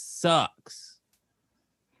that sucks.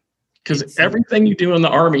 Because everything you do in the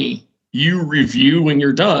Army, you review when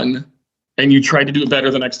you're done, and you try to do it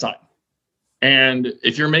better the next time. And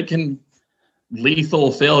if you're making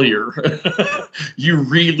lethal failure, you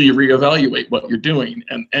really reevaluate what you're doing,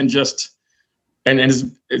 and it's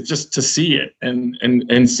just to see it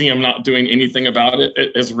and see I'm not doing anything about it.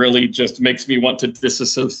 It is really just makes me want to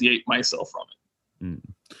disassociate myself from it.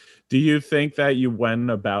 Do you think that you went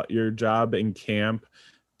about your job in camp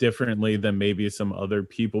differently than maybe some other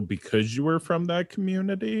people because you were from that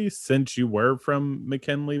community, since you were from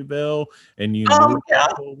McKinleyville and you knew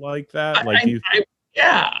people like that?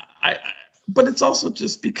 But it's also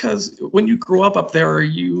just because when you grow up there,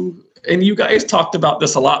 and you guys talked about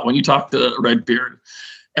this a lot when you talked to Redbeard,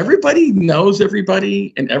 everybody knows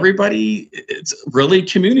everybody, and it's really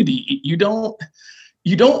community. You don't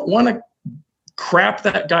want to crap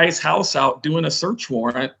that guy's house out doing a search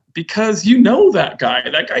warrant because you know that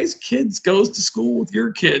guy's kids goes to school with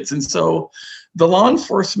your kids. And so the law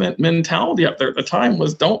enforcement mentality up there at the time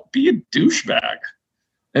was, don't be a douchebag.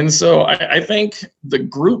 And so I think the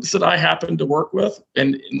groups that I happened to work with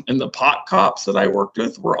and the pot cops that I worked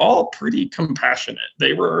with were all pretty compassionate.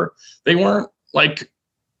 They weren't like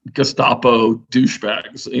Gestapo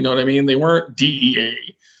douchebags. You know what I mean? They weren't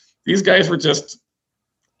DEA. These guys were just,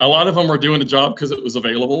 a lot of them were doing the job because it was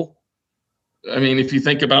available. I mean, if you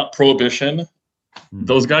think about Prohibition,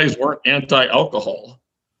 those guys weren't anti-alcohol,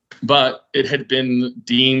 but it had been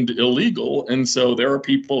deemed illegal. And so there are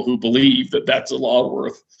people who believe that that's a law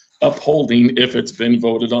worth upholding if it's been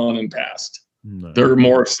voted on and passed. No. They're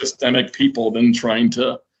more systemic people than trying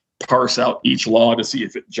to parse out each law to see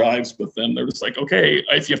if it jives with them. They're just like, okay,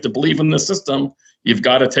 if you have to believe in the system, you've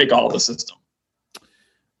got to take all the system.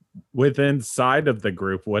 Inside of the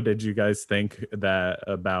group, what did you guys think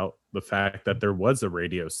about the fact that there was a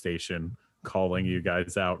radio station calling you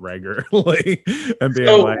guys out regularly and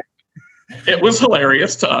being like, it was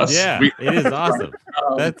hilarious to us. Yeah, it is awesome.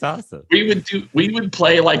 That's awesome. We would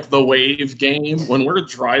play like the wave game when we're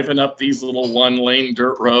driving up these little 1-lane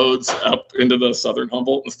dirt roads up into the southern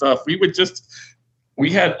Humboldt and stuff.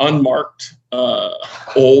 We had unmarked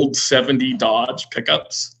old 70 Dodge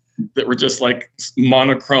pickups that were just like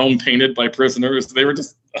monochrome painted by prisoners. They were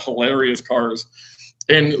just hilarious cars.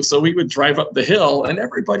 And so we would drive up the hill, and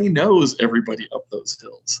everybody knows everybody up those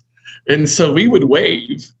hills. And so we would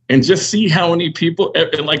wave and just see how many people,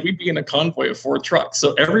 and like we'd be in a convoy of 4 trucks.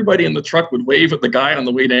 So everybody in the truck would wave at the guy on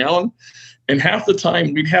the way down. And half the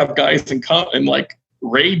time we'd have guys in like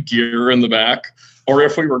raid gear in the back. Or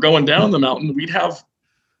if we were going down the mountain, we'd have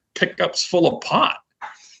pickups full of pot.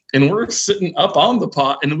 And we're sitting up on the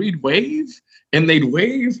pot, and we'd wave, and they'd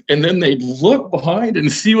wave, and then they'd look behind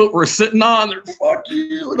and see what we're sitting on. They're fuck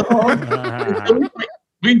you. And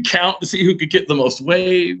we'd count to see who could get the most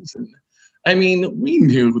waves. And I mean, we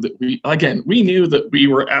knew that we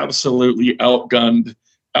were absolutely outgunned,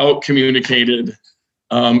 outcommunicated.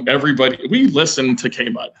 Everybody, we listened to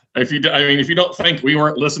K-Mud. If you don't think we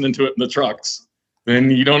weren't listening to it in the trucks,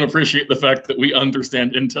 then you don't appreciate the fact that we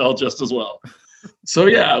understand intel just as well. So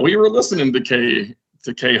yeah, we were listening to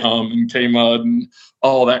K-Hum and K-Mud and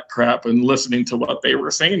all that crap and listening to what they were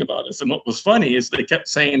saying about us. And what was funny is they kept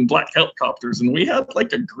saying black helicopters, and we had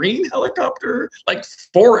like a green helicopter, like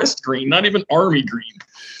forest green, not even army green.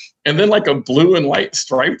 And then like a blue and white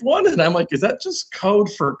striped one. And I'm like, is that just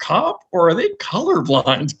code for cop, or are they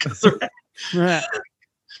colorblind?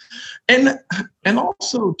 And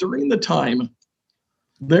also during the time,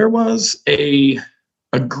 there was a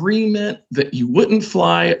agreement that you wouldn't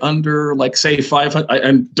fly under, like, say 500,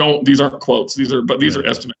 and these aren't quotes, these are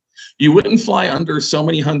estimates. You wouldn't fly under so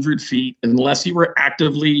many 100 feet unless you were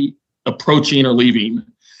actively approaching or leaving.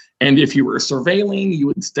 And if you were surveilling, you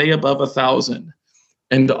would stay above 1,000.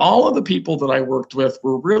 And all of the people that I worked with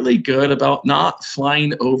were really good about not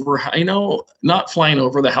flying over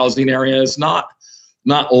the housing areas, not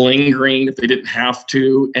lingering if they didn't have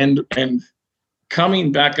to, and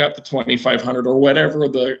coming back up to 2,500 or whatever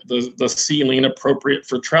the ceiling appropriate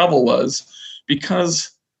for travel was,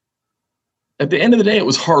 because at the end of the day, it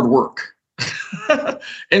was hard work.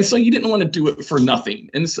 And so you didn't want to do it for nothing.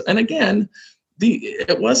 And again,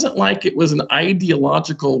 it wasn't like it was an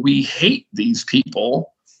ideological, we hate these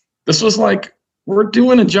people. This was like, we're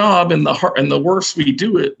doing a job, and the worse we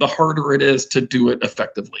do it, the harder it is to do it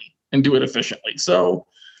effectively and do it efficiently. So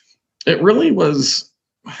it really was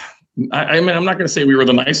I mean, I'm not going to say we were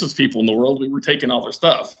the nicest people in the world. We were taking all their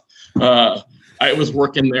stuff. I was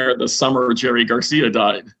working there the summer Jerry Garcia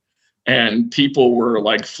died, and people were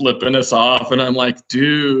like flipping us off. And I'm like,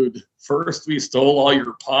 dude, first we stole all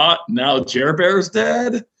your pot. Now Jer Bear's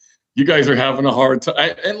dead. You guys are having a hard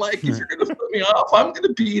time. And like, if you're going to put me off, I'm going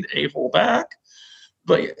to be an a-hole back.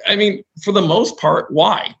 But I mean, for the most part,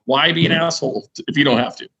 why? Why be an asshole if you don't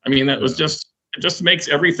have to? I mean, it just makes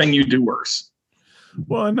everything you do worse.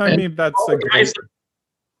 Well, and I mean, that's a great,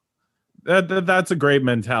 that's a great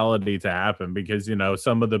mentality to happen, because, you know,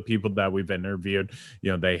 some of the people that we've interviewed,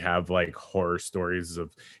 you know, they have like horror stories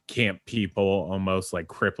of camp people almost like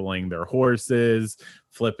crippling their horses,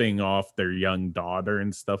 flipping off their young daughter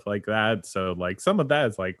and stuff like that. So like some of that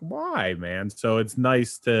is like, why, man? So it's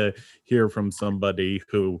nice to hear from somebody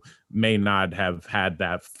who may not have had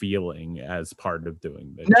that feeling as part of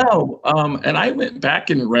doing this. No, and I went back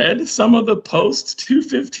and read some of the post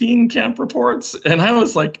 215 camp reports, and I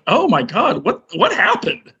was like, oh my God, what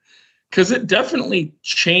happened? Because it definitely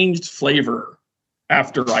changed flavor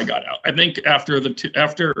after I got out. I think after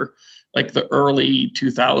like the early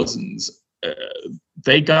 2000s,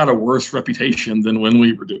 they got a worse reputation than when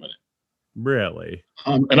we were doing it. Really?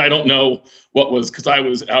 And I don't know what was, because I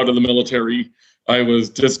was out of the military. I was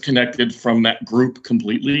disconnected from that group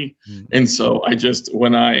completely. Mm-hmm. And so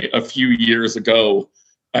a few years ago,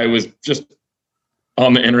 I was just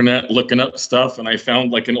on the internet looking up stuff, and I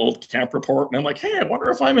found like an old camp report, and I'm like, hey, I wonder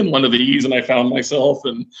if I'm in one of these. And I found myself,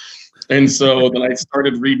 and so then I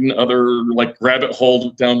started reading other like rabbit hole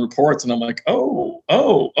down reports, and I'm like, oh,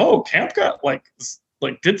 camp got like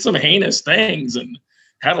did some heinous things and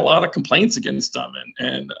had a lot of complaints against them,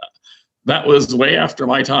 and that was way after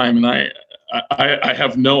my time, and I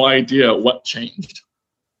have no idea what changed.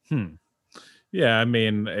 Yeah, I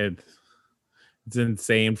mean, it's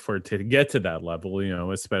insane for it to get to that level, you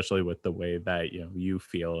know, especially with the way that, you know, you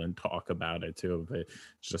feel and talk about it too.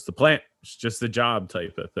 It's just a plant, it's just a job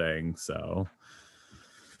type of thing. So,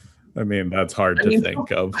 I mean, that's hard to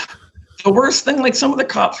think of. The worst thing, like some of the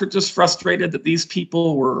cops were just frustrated that these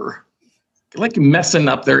people were like messing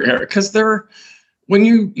up their area, because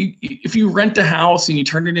if you rent a house and you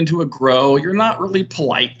turn it into a grow, you're not really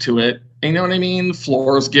polite to it. You know what I mean?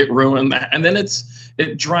 Floors get ruined, and then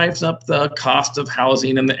it drives up the cost of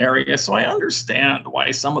housing in the area. So I understand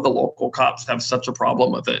why some of the local cops have such a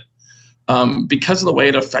problem with it, because of the way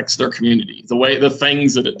it affects their community, the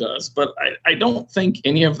things that it does. But I don't think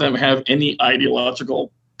any of them have any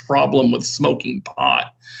ideological problem with smoking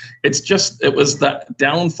pot. It was that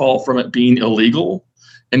downfall from it being illegal.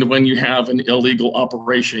 And when you have an illegal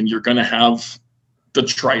operation, you're going to have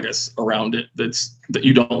detritus around it that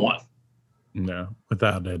you don't want. No,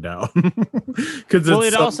 without a doubt. Well,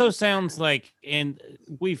 it also sounds like, and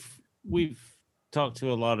we've talked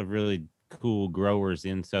to a lot of really cool growers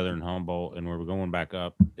in Southern Humboldt, and we're going back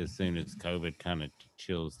up as soon as COVID kind of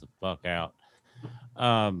chills the fuck out.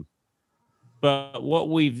 But what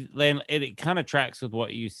it kind of tracks with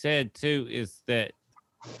what you said too, is that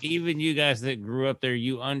even you guys that grew up there,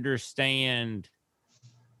 you understand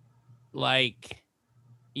that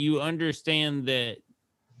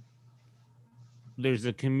there's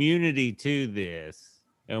a community to this,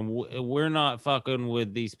 and we're not fucking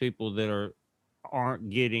with these people that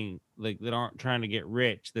aren't trying to get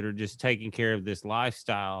rich, that are just taking care of this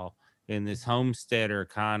lifestyle and this homesteader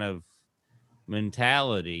kind of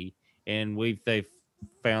mentality. And they've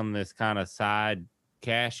found this kind of side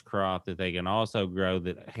cash crop that they can also grow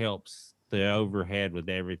that helps the overhead with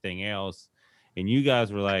everything else. And you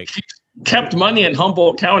guys were like, kept money in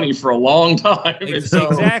Humboldt County for a long time.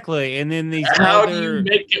 Exactly. And then how do you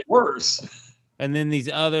make it worse? And then these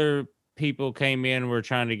other people came in, were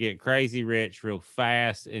trying to get crazy rich real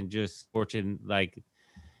fast, and just fortune, like,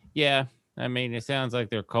 yeah. I mean, it sounds like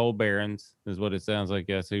they're coal barons, is what it sounds like.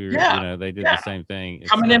 Yes, they did the same thing.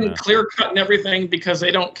 Coming in and clear cutting everything because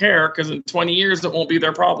they don't care, because in 20 years it won't be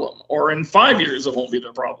their problem, or in 5 years it won't be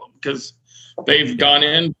their problem, because they've gone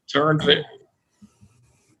in, turned it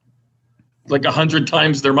like 100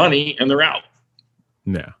 times their money, and they're out.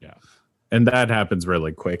 Yeah. And that happens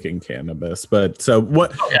really quick in cannabis. But so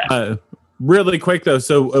what? Really quick though.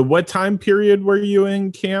 So what time period were you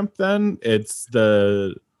in camp then? It's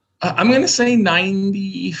I'm going to say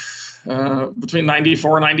 90, between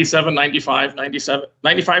 94, 97, 95, 97,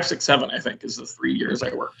 95, 6, 7, I think is the 3 years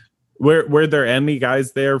I worked. Were there any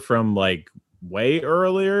guys there from like way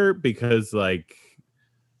earlier? Because like,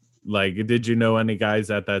 did you know any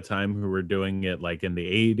guys at that time who were doing it like in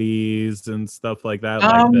the 80s and stuff like that?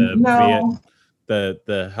 Like no.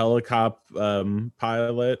 The helicopter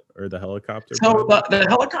pilot, or the helicopter? So the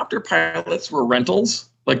helicopter pilots were rentals.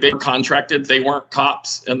 Like they were contracted, they weren't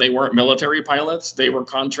cops and they weren't military pilots. They were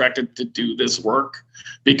contracted to do this work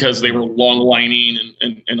because they were long lining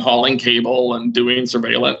and hauling cable and doing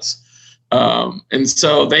surveillance. And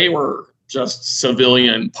so they were just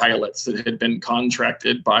civilian pilots that had been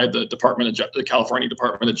contracted by the California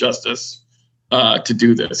Department of Justice to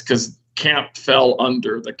do this, because camp fell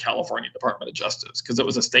under the California Department of Justice because it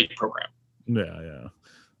was a state program. Yeah.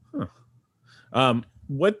 Huh.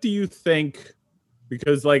 What do you think?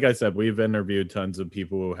 Because like I said, we've interviewed tons of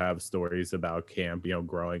people who have stories about camp,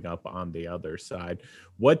 growing up on the other side.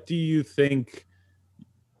 What do you think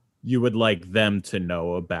you would like them to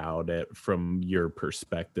know about it from your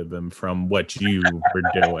perspective and from what you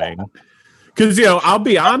were doing? Because, I'll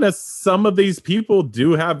be honest, some of these people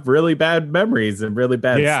do have really bad memories and really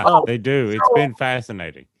bad stuff. They do. It's been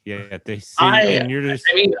fascinating. Yeah, they see, and you're just...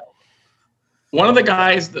 I mean, one of the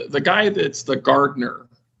guys, the guy that's the gardener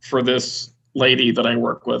for this lady that I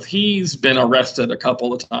work with, he's been arrested a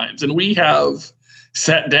couple of times, and we have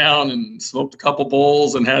sat down and smoked a couple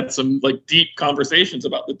bowls and had some deep conversations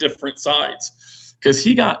about the different sides, because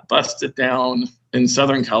he got busted down in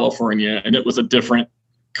Southern California and it was a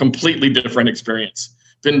completely different experience.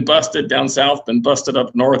 Been busted down south, been busted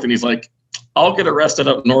up north, and he's like, I'll get arrested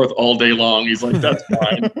up north all day long. He's like, that's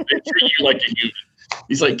fine. They treat you like a human.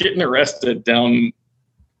 He's like, getting arrested down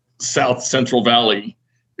South Central Valley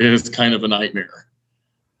is kind of a nightmare.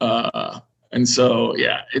 And so,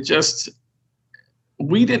 yeah,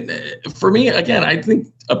 for me, again, I think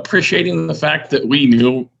appreciating the fact that we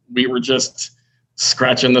knew we were just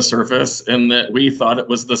scratching the surface and that we thought it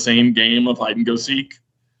was the same game of hide and go seek.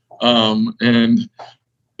 And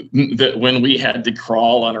that when we had to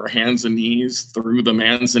crawl on our hands and knees through the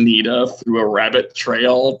manzanita, through a rabbit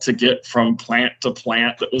trail to get from plant to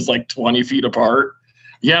plant that was 20 feet apart,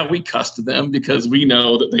 yeah, we cussed them because we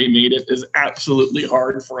know that they made it as absolutely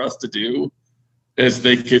hard for us to do as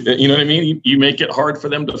they could. You know what I mean? You make it hard for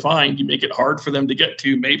them to find. You make it hard for them to get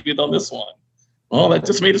to. Maybe they'll miss one. Well, that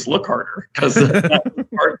just made us look harder because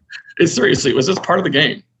seriously, it was just part of the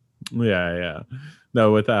game. Yeah.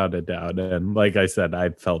 No, without a doubt. And like I said,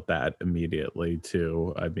 I felt that immediately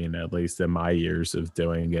too. I mean, at least in my years of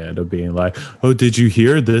doing it, of being like, oh, did you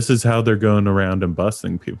hear? This is how they're going around and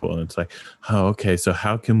busting people. And it's like, oh, okay. So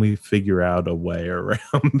how can we figure out a way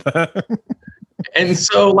around that? And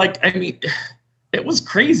so it was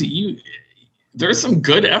crazy. There's some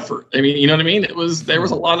good effort. I mean, you know what I mean? There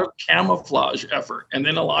was a lot of camouflage effort. And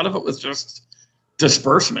then a lot of it was just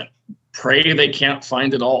disbursement. Pray they can't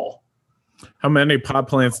find it all. How many pot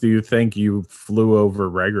plants do you think you flew over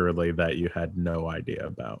regularly that you had no idea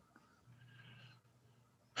about?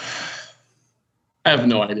 I have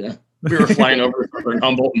no idea. We were flying over northern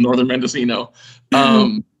Humboldt and northern Mendocino.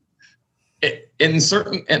 If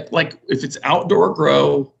it's outdoor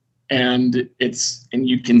grow and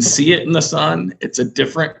you can see it in the sun, it's a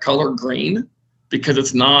different color green because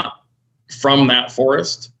it's not from that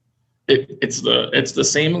forest. It's the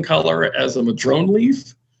same color as a madrone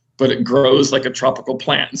leaf, but it grows like a tropical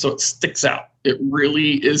plant. And so it sticks out. It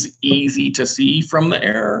really is easy to see from the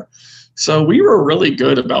air. So we were really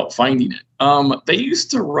good about finding it. They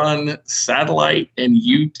used to run satellite and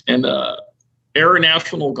Air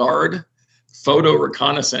National Guard photo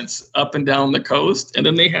reconnaissance up and down the coast. And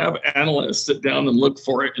then they have analysts sit down and look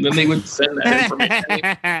for it. And then they would send that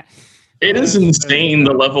information. It is insane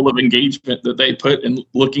the level of engagement that they put in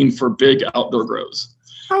looking for big outdoor grows.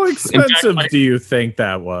 How expensive do you think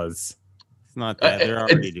that was? It's not that. They're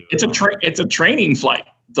already doing it's a training flight.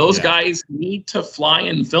 Those guys need to fly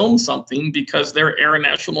and film something because they're Air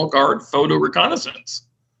National Guard photo reconnaissance.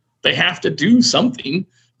 They have to do something.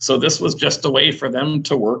 So this was just a way for them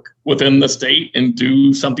to work within the state and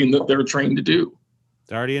do something that they're trained to do.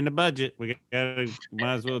 It's already in the budget. We might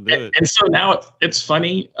as well do it. And so now it's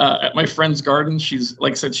funny. At my friend's garden, she's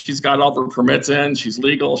like I said, she's got all the permits in. She's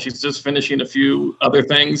legal. She's just finishing a few other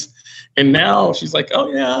things. And now she's like,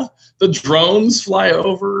 oh, yeah, the drones fly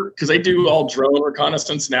over because they do all drone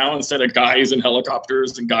reconnaissance now instead of guys in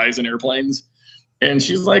helicopters and guys in airplanes. And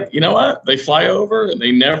she's like, you know what? They fly over and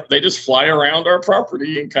they just fly around our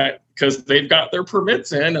property and because they've got their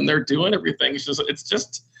permits in and they're doing everything. It's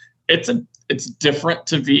different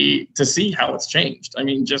to see how it's changed. I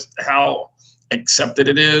mean, just how accepted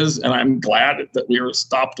it is. And I'm glad that we were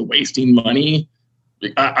stopped wasting money.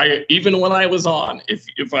 I even when I was on,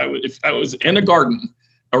 if I was in a garden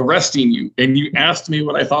arresting you and you asked me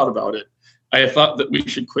what I thought about it, I thought that we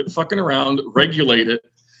should quit fucking around, regulate it,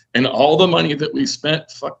 and all the money that we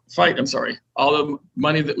spent all the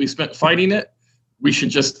money that we spent fighting it, we should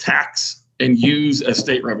just tax and use as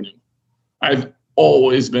state revenue.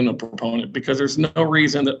 always been a proponent because there's no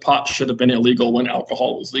reason that pot should have been illegal when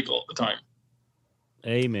alcohol was legal at the time.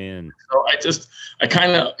 Amen. So I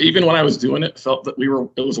kind of, even when I was doing it, felt that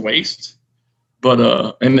it was a waste,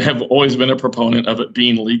 but, and have always been a proponent of it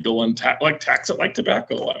being legal and tax it like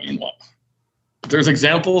tobacco. I mean, well, there's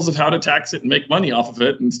examples of how to tax it and make money off of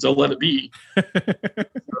it and still let it be.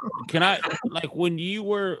 Can I, like, when you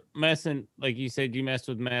were messing, like you said, you messed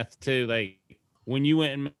with meth too, like when you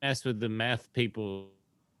went and messed with the meth people,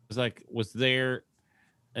 was there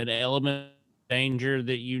an element of danger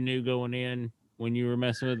that you knew going in when you were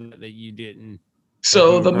messing with it that you didn't?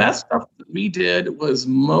 So the meth stuff that we did was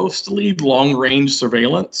mostly long range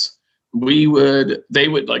surveillance. They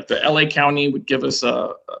would like the LA County would give us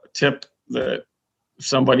a tip that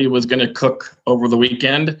somebody was going to cook over the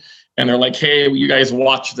weekend. And they're like, hey, you guys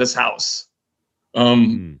watch this house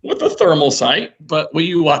with a thermal sight, but will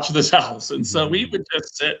you watch this house? And so we would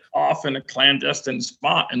just sit off in a clandestine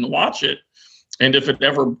spot and watch it. And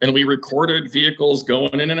and we recorded vehicles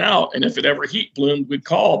going in and out. And if it ever heat bloomed, we'd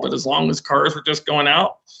call. But as long as cars were just going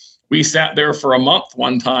out, we sat there for a month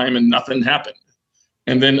one time and nothing happened.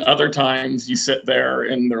 And then other times you sit there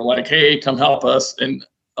and they're like, hey, come help us. And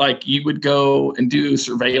like you would go and do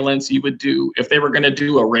surveillance. If they were going to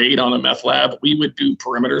do a raid on a meth lab, we would do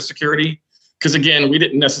perimeter security. Because again, we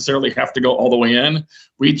didn't necessarily have to go all the way in.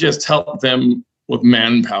 We just helped them with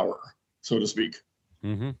manpower, so to speak.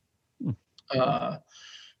 Mm-hmm.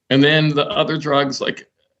 And then the other drugs, like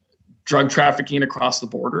drug trafficking across the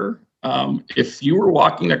border. If you were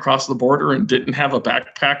walking across the border and didn't have a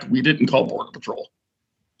backpack, we didn't call Border Patrol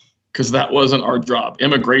because that wasn't our job.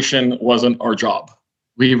 Immigration wasn't our job.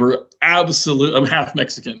 We were I'm half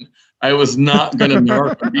Mexican. I was not going to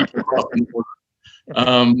narc people crossing the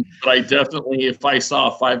border. But I definitely, if I saw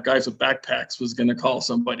 5 guys with backpacks, was going to call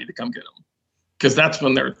somebody to come get them. Because that's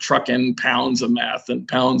when they're trucking pounds of meth and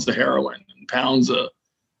pounds of heroin and pounds of.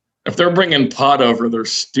 If they're bringing pot over, they're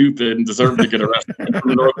stupid and deserve to get arrested.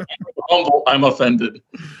 Humboldt, I'm offended.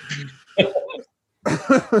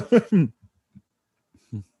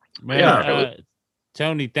 Man,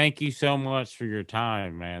 Tony, thank you so much for your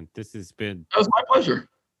time, man. This has been. That was my pleasure.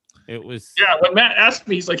 It was. Yeah, when Matt asked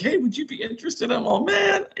me, he's like, hey, would you be interested? I'm all,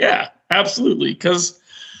 man, yeah, absolutely. Because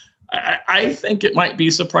I think it might be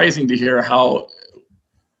surprising to hear how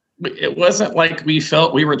it wasn't like we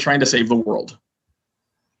felt we were trying to save the world.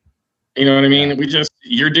 You know what I mean?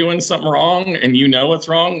 You're doing something wrong and you know it's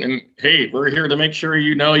wrong. And hey, we're here to make sure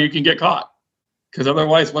you know you can get caught. Because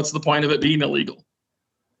otherwise, what's the point of it being illegal?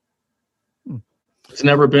 It's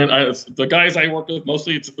never been, the guys I worked with,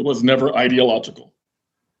 mostly it was never ideological.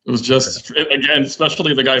 It was just, again,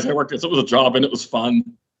 especially the guys I worked with, it was a job and it was fun.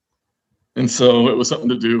 And so it was something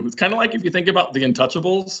to do. It's kind of like if you think about the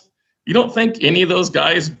Untouchables, you don't think any of those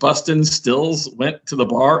guys busting stills went to the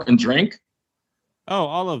bar and drank? Oh,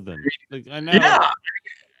 all of them. Like, I know. Yeah.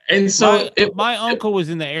 And so my uncle was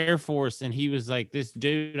in the Air Force, and he was like, this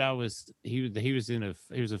dude. He was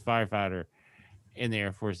a firefighter in the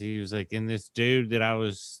Air Force. He was like, and this dude that I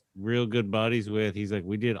was real good buddies with. He's like,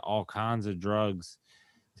 we did all kinds of drugs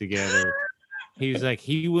together. He was like,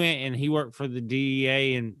 he went and he worked for the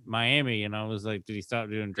DEA in Miami, and I was like, did he stop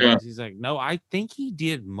doing drugs? Yeah. He's like, no, I think he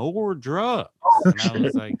did more drugs. And I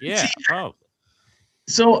was like, yeah, probably.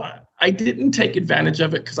 So I didn't take advantage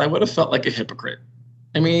of it because I would have felt like a hypocrite.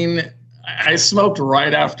 I mean, I smoked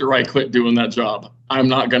right after I quit doing that job. I'm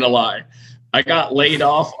not going to lie. I got laid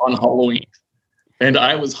off on Halloween, and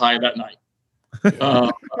I was high that night.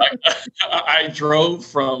 I drove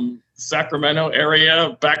from Sacramento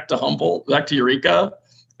area back to Humboldt, back to Eureka,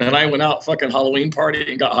 and I went out fucking Halloween party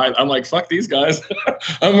and got high. I'm like, fuck these guys.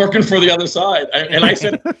 I'm working for the other side. And I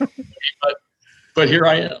said, but here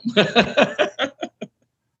I am.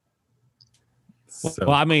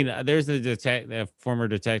 Well, I mean, there's a former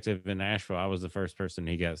detective in Nashville. I was the first person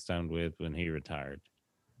he got stoned with when he retired.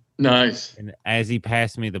 Nice. And as he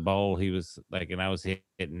passed me the bowl, he was like, and I was hitting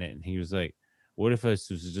it, and he was like, what if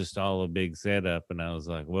this was just all a big setup? And I was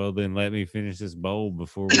like, well, then let me finish this bowl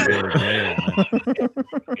before we go to jail.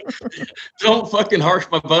 Don't fucking harsh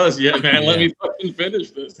my buzz yet, man. Yeah. Let me fucking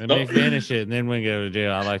finish this. Let me finish it, and then we go to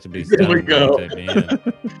jail. I like to be stoned. There we go.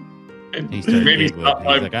 He started giggling. He's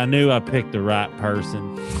like, I knew I picked the right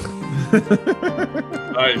person.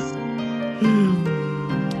 Nice.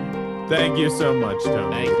 Thank you so much,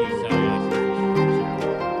 Tony. Thank you so much.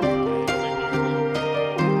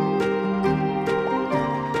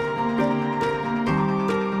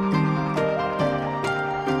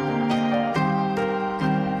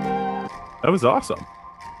 That was awesome.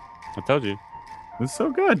 I told you. It was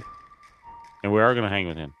so good. And we are going to hang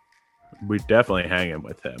with him. we definitely hanging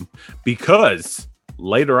with him, because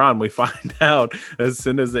later on we find out, as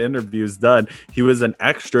soon as the interview's done, he was an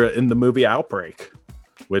extra in the movie Outbreak,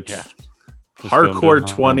 which hardcore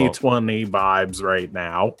 2020 vibes right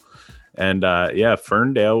now. And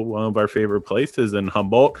Ferndale, one of our favorite places in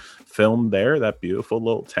Humboldt, filmed there, that beautiful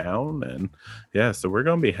little town. And so we're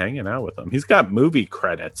gonna be hanging out with him. He's got movie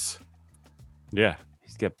credits. Yeah,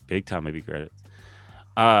 he's got big time movie credits.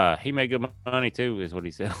 He made good money too, is what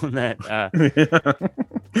he said on that.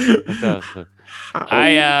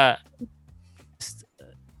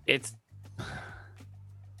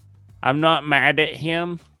 I'm not mad at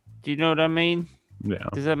him. Do you know what I mean? Yeah.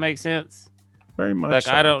 Does that make sense? Very much. Like,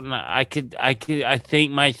 so. I don't know. I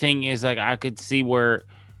think my thing is, like, I could see where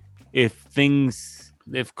if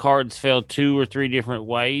cards fell 2 or 3 different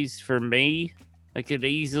ways for me, I could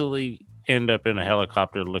easily end up in a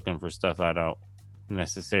helicopter looking for stuff I don't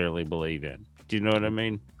necessarily believe in. Do you know what I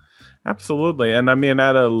mean? Absolutely. And I mean,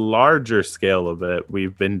 at a larger scale of it,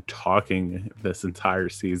 we've been talking this entire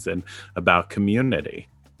season about community.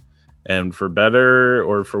 And for better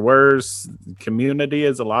or for worse, community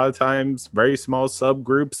is a lot of times very small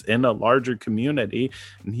subgroups in a larger community.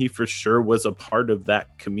 And he for sure was a part of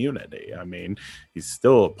that community. I mean, he's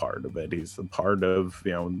still a part of it. He's a part of,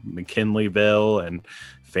 McKinleyville and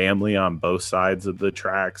family on both sides of the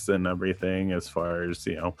tracks and everything, as far as,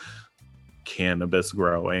 cannabis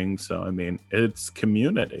growing. So, I mean, it's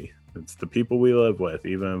community. It's the people we live with,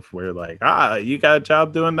 even if we're like, you got a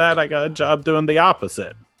job doing that, I got a job doing the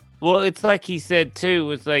opposite. Well, it's like he said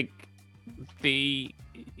too, it's like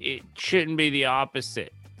it shouldn't be the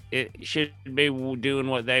opposite. It should be doing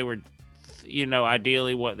what they were,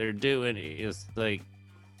 ideally what they're doing is like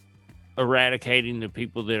eradicating the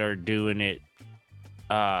people that are doing it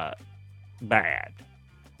bad.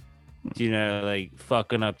 Like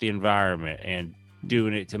fucking up the environment and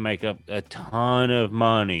doing it to make up a ton of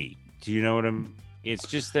money. Do you know what I'm? It's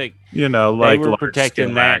just like, like were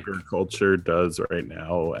protecting that agriculture does right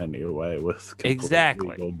now anyway, with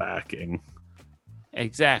legal backing.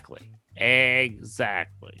 Exactly.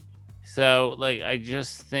 So, like, I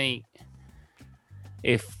just think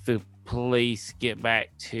if the police get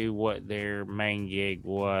back to what their main gig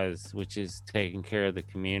was, which is taking care of the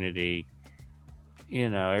community,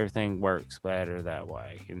 everything works better that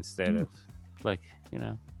way instead of but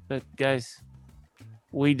guys,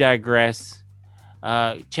 we digress.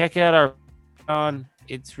 Check out our on.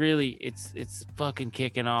 It's really it's fucking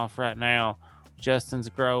kicking off right now. Justin's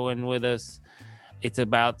growing with us. It's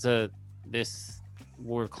about to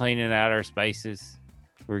we're cleaning out our spaces.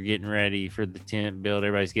 We're getting ready for the tent build.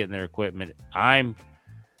 Everybody's getting their equipment. I'm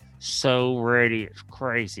so ready. It's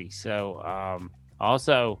crazy. So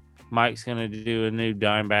also Mike's gonna do a new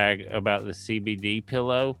dime bag about the CBD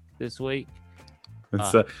pillow this week.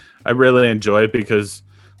 I really enjoy it because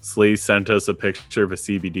Slee sent us a picture of a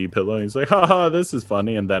CBD pillow. He's like, haha, this is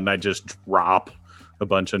funny. And then I just drop a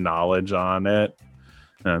bunch of knowledge on it.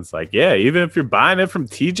 And it's like, yeah, even if you're buying it from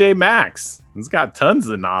TJ Maxx, it's got tons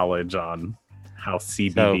of knowledge on how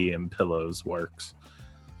CBD and pillows works.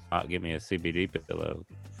 Give me a CBD pillow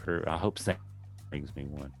I hope Santa brings me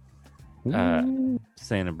one.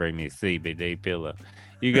 Santa bring me a CBD pillow.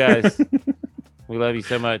 You guys, we love you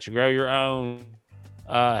so much. Grow your own.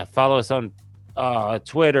 Follow us on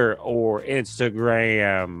Twitter or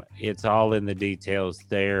Instagram. It's all in the details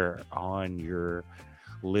there on your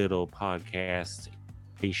little podcast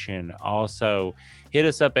station. Also, hit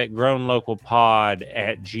us up at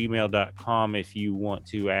grownlocalpod@gmail.com if you want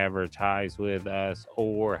to advertise with us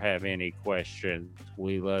or have any questions.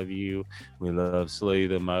 We love you. We love Slee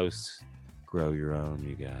the most. Grow your own,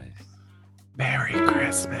 you guys. Merry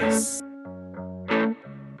Christmas.